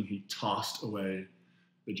speaking, he tossed away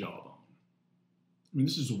the jawbone. I mean,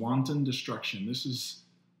 this is wanton destruction. This is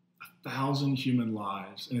 1,000 human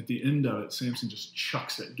lives. And at the end of it, Samson just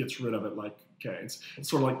chucks it, gets rid of it like, okay, it's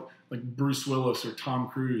sort of like Bruce Willis or Tom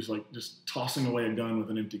Cruise, like just tossing away a gun with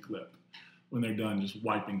an empty clip when they're done just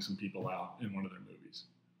wiping some people out in one of their movies.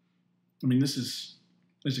 I mean,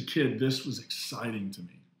 as a kid, this was exciting to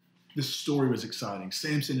me. This story was exciting.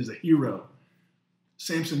 Samson is a hero.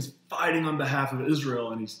 Samson's fighting on behalf of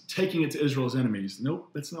Israel and he's taking it to Israel's enemies.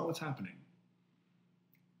 Nope, that's not what's happening.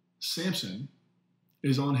 Samson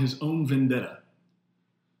is on his own vendetta.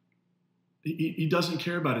 He doesn't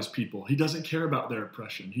care about his people. He doesn't care about their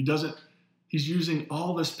oppression. He's using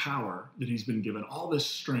all this power that he's been given, all this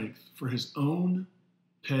strength for his own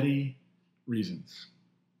petty reasons.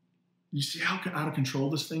 You see how out of control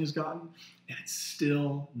this thing has gotten? And it's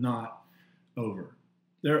still not over.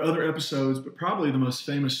 There are other episodes, but probably the most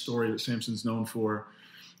famous story that Samson's known for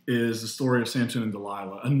is the story of Samson and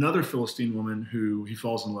Delilah, another Philistine woman who he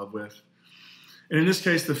falls in love with. And in this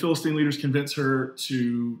case, the Philistine leaders convince her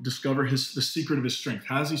to discover the secret of his strength.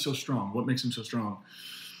 How is he so strong? What makes him so strong?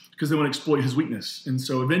 Because they want to exploit his weakness. And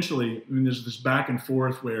so eventually, there's this back and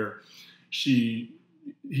forth where he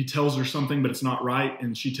tells her something, but it's not right,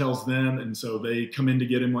 and she tells them, and so they come in to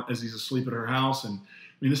get him as he's asleep at her house. And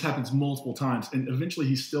this happens multiple times. And eventually,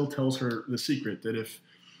 he still tells her the secret that if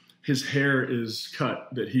his hair is cut,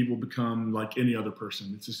 that he will become like any other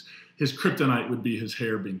person. It's just, his kryptonite would be his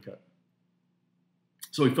hair being cut.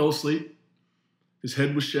 So he fell asleep, his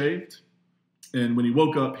head was shaved, and when he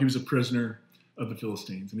woke up, he was a prisoner of the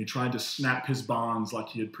Philistines, and he tried to snap his bonds like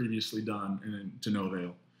he had previously done, and to no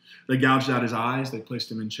avail. They gouged out his eyes, they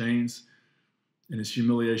placed him in chains, and his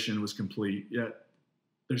humiliation was complete. Yet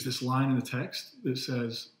there's this line in the text that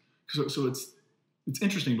says, so it's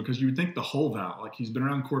interesting because you would think the whole vow, like he's been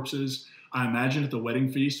around corpses. I imagine at the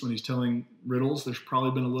wedding feast when he's telling riddles, there's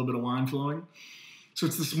probably been a little bit of wine flowing. So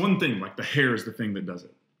it's this one thing, like the hair is the thing that does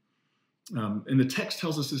it. And the text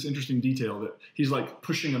tells us this interesting detail that he's like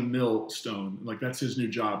pushing a millstone. Like that's his new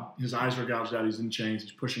job. His eyes are gouged out. He's in chains.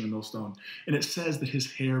 He's pushing a millstone. And it says that his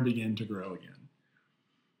hair began to grow again.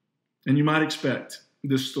 And you might expect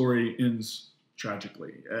this story ends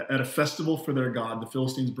tragically. At a festival for their god, the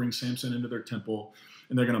Philistines bring Samson into their temple,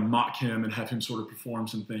 and they're going to mock him and have him sort of perform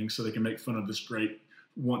some things so they can make fun of this great,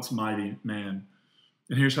 once mighty man.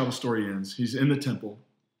 And here's how the story ends. He's in the temple.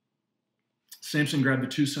 Samson grabbed the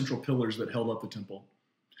two central pillars that held up the temple.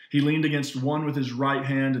 He leaned against one with his right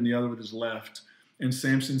hand and the other with his left. And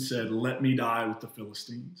Samson said, "Let me die with the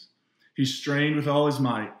Philistines." He strained with all his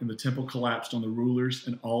might, and the temple collapsed on the rulers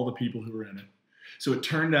and all the people who were in it. So it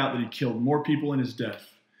turned out that he killed more people in his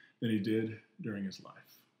death than he did during his life.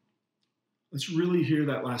 Let's really hear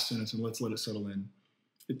that last sentence and let's let it settle in.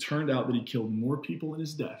 It turned out that he killed more people in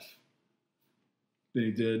his death than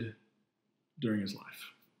he did during his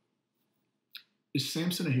life. Is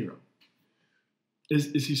Samson a hero?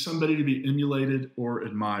 Is he somebody to be emulated or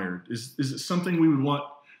admired? Is it something we would want,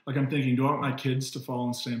 like I'm thinking, do I want my kids to follow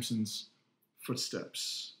in Samson's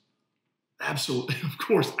footsteps? Absolutely, of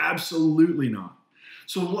course, absolutely not.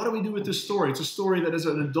 So what do we do with this story? It's a story that as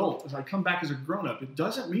an adult, as I come back as a grown-up, it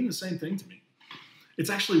doesn't mean the same thing to me. It's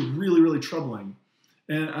actually really, really troubling.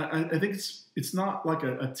 And I think it's not like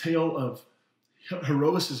a tale of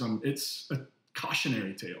heroicism. It's a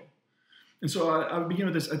cautionary tale. And so I begin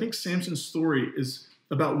with this. I think Samson's story is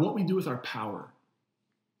about what we do with our power.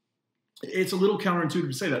 It's a little counterintuitive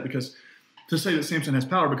to say that, because to say that Samson has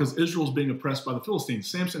power because Israel's being oppressed by the Philistines.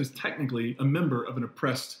 Samson is technically a member of an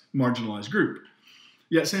oppressed, marginalized group.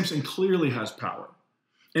 Yet Samson clearly has power.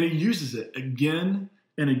 And he uses it again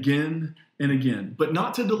and again and again, but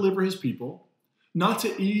not to deliver his people, not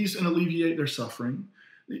to ease and alleviate their suffering.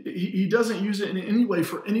 He doesn't use it in any way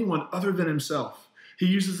for anyone other than himself. He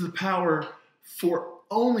uses the power for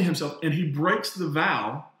only himself, and he breaks the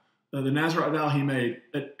vow, the Nazarite vow he made,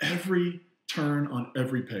 at every turn on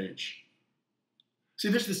every page. See,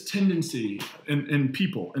 there's this tendency in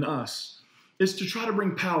people, in us, is to try to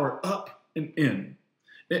bring power up and in.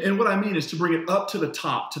 And what I mean is to bring it up to the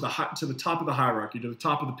top, to the top of the hierarchy, to the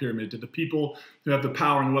top of the pyramid, to the people who have the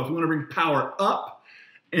power and the wealth. We want to bring power up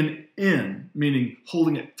and in, meaning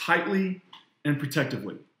holding it tightly and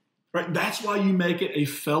protectively. Right? That's why you make it a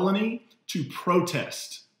felony to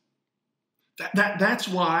protest. That's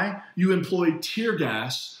why you employ tear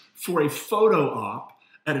gas for a photo op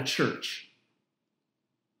at a church.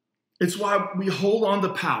 It's why we hold on to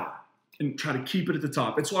power and try to keep it at the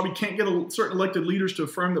top. It's why we can't get certain elected leaders to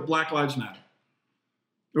affirm that Black Lives Matter,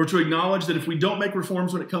 or to acknowledge that if we don't make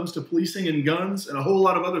reforms when it comes to policing and guns and a whole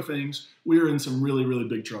lot of other things, we are in some really, really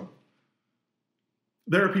big trouble.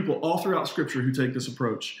 There are people all throughout Scripture who take this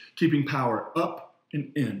approach, keeping power up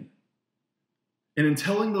and in. And in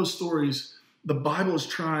telling those stories, the Bible is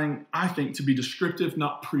trying, I think, to be descriptive,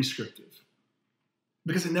 not prescriptive,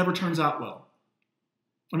 because it never turns out well.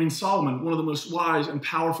 I mean, Solomon, one of the most wise and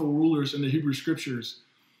powerful rulers in the Hebrew Scriptures,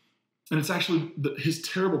 and it's actually his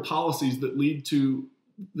terrible policies that lead to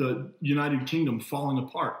the United Kingdom falling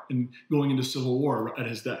apart and going into civil war at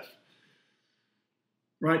his death.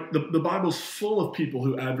 Right? The Bible's full of people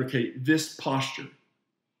who advocate this posture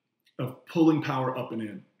of pulling power up and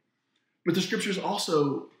in. But the Scriptures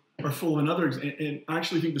also are full of another, and I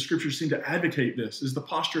actually think the Scriptures seem to advocate this, is the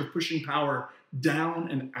posture of pushing power down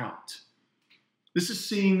and out. This is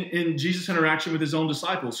seen in Jesus' interaction with his own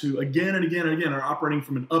disciples, who again and again and again are operating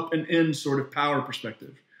from an up and in sort of power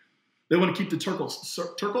perspective. They want to keep the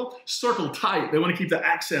circle tight. They want to keep the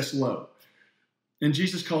access low. And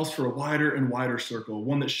Jesus calls for a wider and wider circle,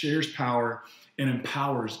 one that shares power and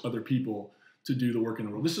empowers other people to do the work in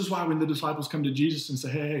the world. This is why when the disciples come to Jesus and say,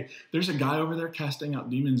 hey, there's a guy over there casting out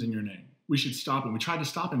demons in your name. We should stop him. We tried to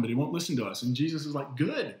stop him, but he won't listen to us. And Jesus is like,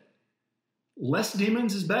 good. Less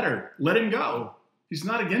demons is better. Let him go. He's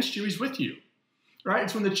not against you. He's with you. Right?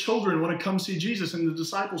 It's when the children want to come see Jesus and the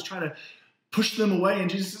disciples try to push them away. And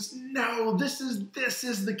Jesus says, no, this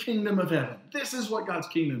is the kingdom of heaven. This is what God's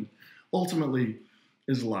kingdom ultimately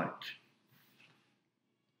is like.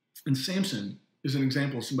 And Samson is an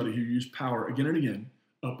example of somebody who used power again and again,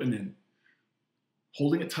 up and in,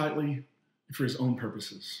 holding it tightly for his own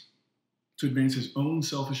purposes, to advance his own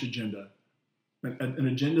selfish agenda, an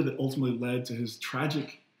agenda that ultimately led to his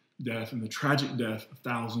tragic death and the tragic death of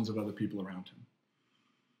thousands of other people around him.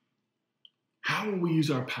 How will we use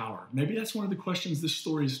our power? Maybe that's one of the questions this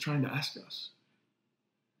story is trying to ask us.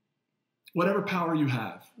 Whatever power you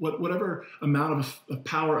have, whatever amount of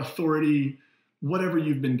power, authority, whatever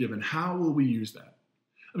you've been given, how will we use that?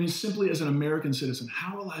 I mean, simply as an American citizen,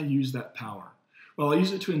 how will I use that power? Well, I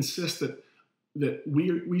use it to insist that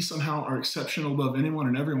we somehow are exceptional above anyone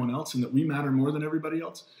and everyone else and that we matter more than everybody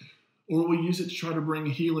else? Or will we use it to try to bring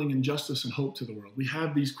healing and justice and hope to the world? We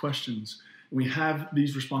have these questions, and we have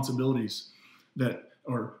these responsibilities that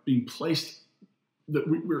are being placed that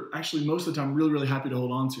we're actually most of the time really, really happy to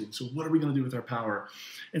hold on to. So what are we going to do with our power?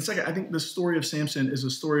 And second, I think the story of Samson is a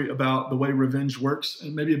story about the way revenge works,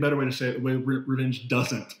 and maybe a better way to say it, the way revenge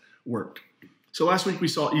doesn't work. So last week we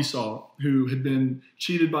saw Esau, who had been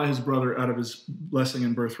cheated by his brother out of his blessing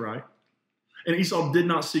and birthright. And Esau did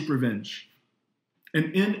not seek revenge.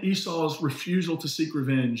 And in Esau's refusal to seek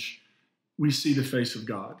revenge, we see the face of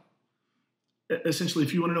God. Essentially,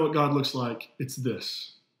 if you want to know what God looks like, it's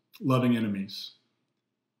this: loving enemies.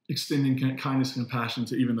 extending kindness and compassion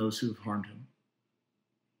to even those who have harmed him.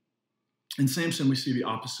 In Samson, we see the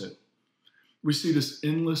opposite. We see this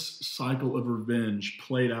endless cycle of revenge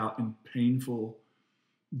played out in painful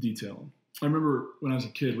detail. I remember when I was a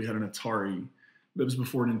kid, we had an Atari. That was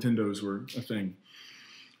before Nintendos were a thing.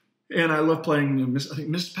 And I loved playing, I think,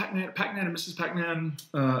 Mrs. Pac-Man and Mrs. Pac-Man,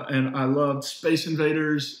 and I loved Space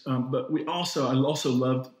Invaders, but I also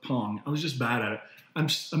loved Pong. I was just bad at it. I'm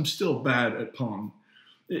still bad at Pong.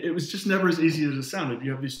 It was just never as easy as it sounded.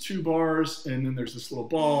 You have these two bars, and then there's this little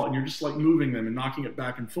ball, and you're just like moving them and knocking it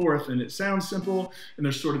back and forth, and it sounds simple, and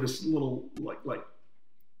there's sort of this little like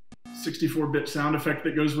 64-bit sound effect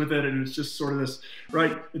that goes with it, and it's just sort of this,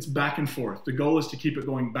 right? It's back and forth. The goal is to keep it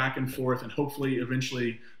going back and forth, and hopefully,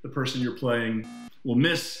 eventually, the person you're playing will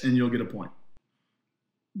miss, and you'll get a point.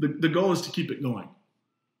 The goal is to keep it going.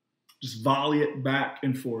 Just volley it back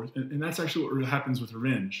and forth, and that's actually what happens with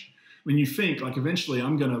revenge. When you think, like, eventually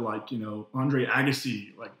I'm gonna, like, Andre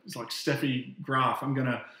Agassi, like Steffi Graf, I'm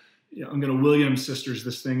gonna Williams sisters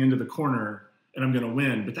this thing into the corner, and I'm gonna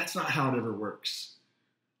win. But that's not how it ever works.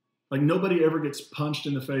 Like, nobody ever gets punched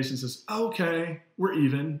in the face and says, okay, we're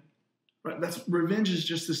even. Right? Revenge is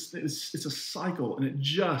just this, it's a cycle, and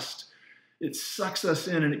it sucks us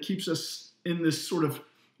in, and it keeps us in this sort of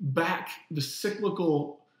the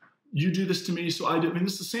cyclical, you do this to me, so I do. I mean,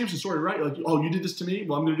 this is the Samson story, right? Like, oh, you did this to me?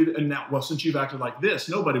 Well, I'm going to do that. And now, well, since you've acted like this,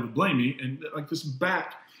 nobody would blame me. And like this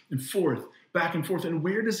back and forth. And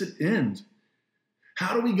where does it end?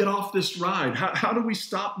 How do we get off this ride? How do we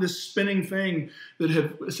stop this spinning thing that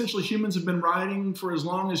essentially humans have been riding for as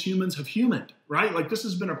long as humans have humaned, right? Like, this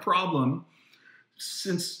has been a problem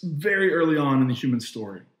since very early on in the human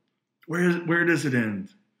story. Where does it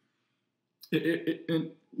end?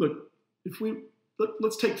 And look,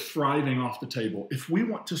 let's take thriving off the table. If we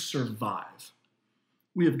want to survive,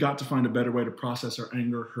 we have got to find a better way to process our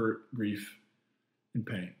anger, hurt, grief, and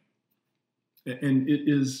pain. And it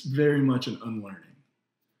is very much an unlearning.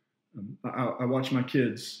 I watch my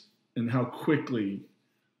kids and how quickly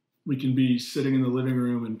we can be sitting in the living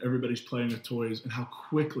room and everybody's playing with toys, and how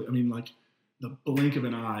quickly, I mean, like the blink of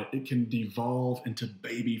an eye, it can devolve into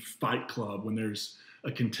baby fight club when there's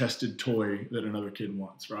a contested toy that another kid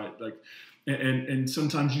wants, right? Like, and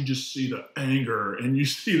sometimes you just see the anger and you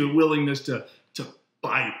see the willingness to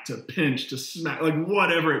bite, to pinch, to smack, like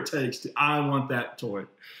whatever it takes I want that toy.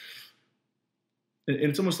 And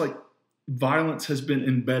it's almost like violence has been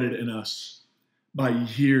embedded in us by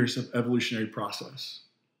years of evolutionary process.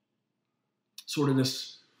 Sort of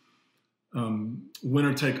this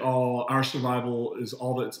winner take all, our survival is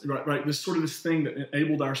all that's right. This sort of this thing that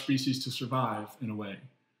enabled our species to survive in a way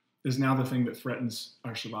is now the thing that threatens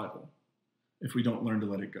our survival if we don't learn to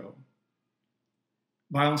let it go.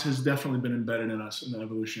 Violence has definitely been embedded in us in the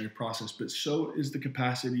evolutionary process, but so is the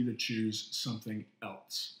capacity to choose something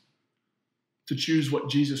else, to choose what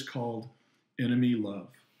Jesus called enemy love.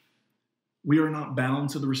 We are not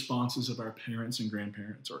bound to the responses of our parents and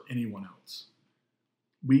grandparents or anyone else.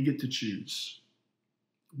 We get to choose.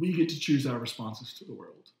 We get to choose our responses to the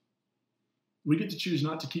world. We get to choose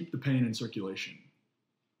not to keep the pain in circulation.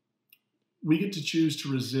 We get to choose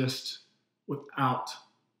to resist without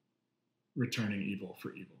returning evil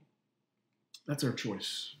for evil. That's our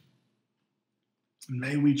choice. And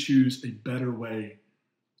may we choose a better way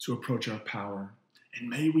to approach our power. And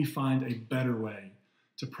may we find a better way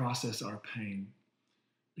to process our pain.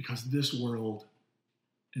 Because this world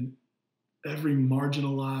and every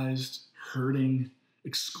marginalized, hurting,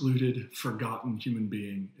 excluded, forgotten human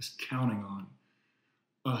being is counting on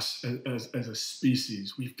us as a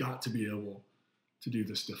species. We've got to be able to do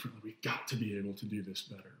this differently. We've got to be able to do this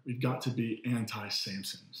better. We've got to be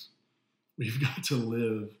anti-Samsons. We've got to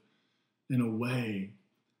live in a way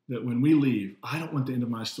that when we leave, I don't want the end of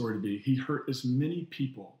my story to be, he hurt as many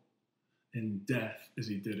people in death as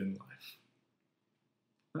he did in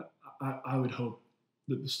life. I would hope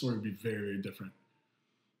that the story would be very, very different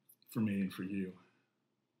for me and for you.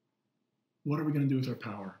 What are we going to do with our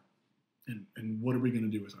power? And what are we going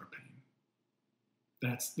to do with our pain?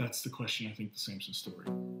 That's the question I think the Samson story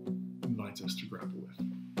invites us to grapple with.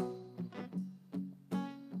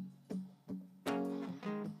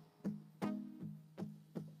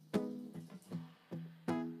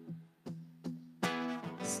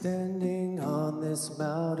 Standing on this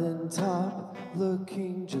mountaintop,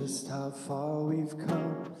 looking just how far we've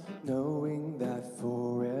come, knowing that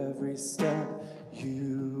for every step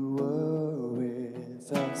you were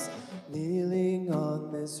with us, kneeling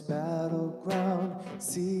on this battleground,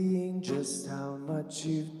 seeing just how much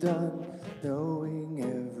you've done, knowing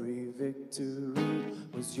every victory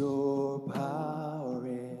was your power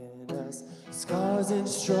in us. Scars and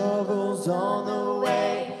struggles on the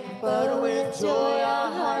way, but with joy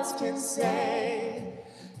our hearts can say,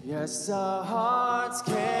 yes, our hearts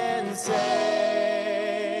can say.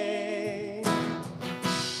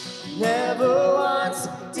 Never once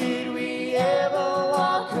did we ever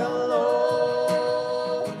walk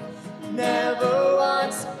alone. Never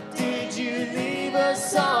once did you leave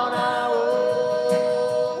us on our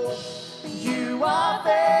own. You are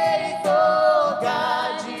faithful,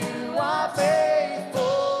 God, you are faithful.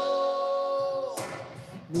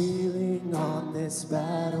 Kneeling on this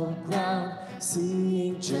battleground,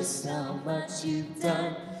 seeing just how much you've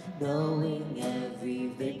done, knowing every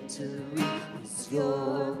victory is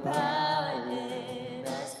your power in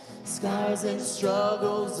us. Scars and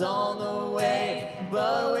struggles on the way,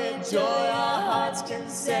 but with joy our hearts can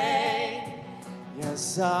say,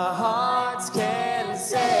 yes, our hearts can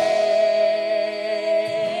say.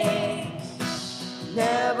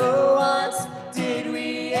 Never once did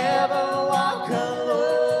we ever walk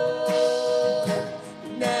alone.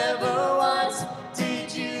 Never once did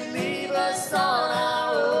you leave us on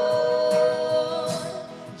our own.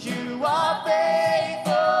 You are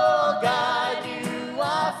faithful, God, you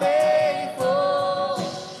are faithful.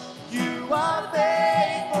 You are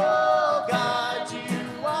faithful, God,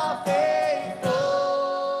 you are faithful.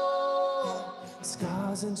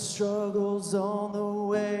 Scars and struggles on the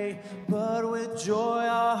way, but with joy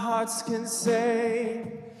our hearts can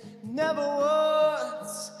say, never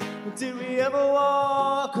once did we ever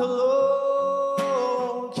walk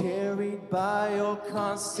alone. Carried by your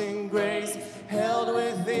constant grace, held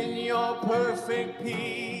within your perfect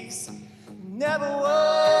peace. Never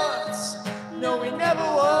once, no, we never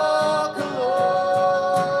walk alone.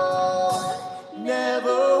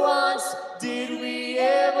 Never once did we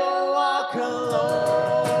ever walk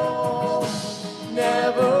alone.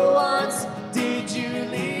 Never once did you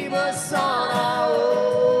leave us on our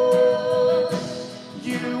own.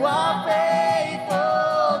 You are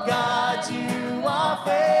faithful, God, you are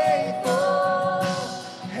faithful.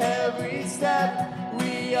 Every step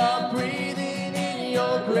we are breathing in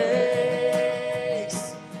your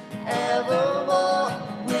grace. Evermore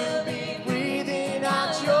we'll be breathing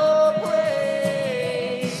out your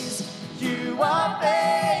praise. You are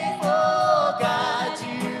faithful, God,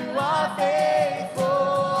 you are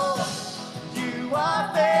faithful. You are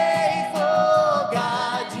faithful,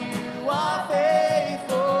 God, you are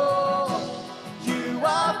faithful. You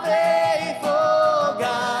are faithful,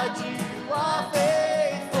 God, you are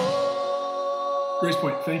faithful. Grace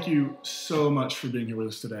Point, thank you so much for being here with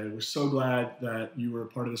us today. We're so glad that you were a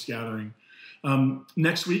part of this gathering.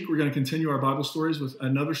 Next week, we're going to continue our Bible stories with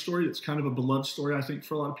another story that's kind of a beloved story, I think,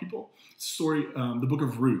 for a lot of people. It's the story, the book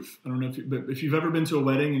of Ruth. I don't know but if you've ever been to a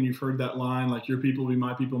wedding and you've heard that line, like, your people will be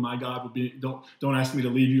my people, my God will be, don't ask me to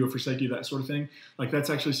leave you or forsake you, that sort of thing. Like,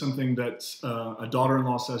 that's actually something that a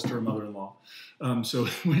daughter-in-law says to her mother-in-law. So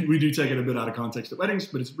we do take it a bit out of context at weddings,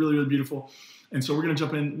 but it's really, really beautiful. And so we're going to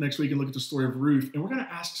jump in next week and look at the story of Ruth. And we're going to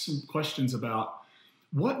ask some questions about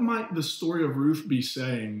what might the story of Ruth be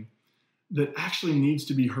saying that actually needs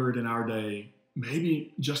to be heard in our day,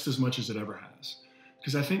 maybe just as much as it ever has.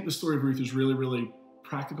 Because I think the story of Ruth is really, really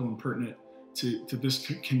practical and pertinent to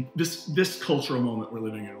this cultural moment we're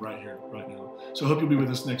living in right here, right now. So I hope you'll be with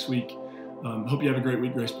us next week. Hope you have a great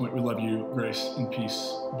week, Grace Point. We love you. Grace and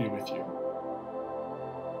peace be with you.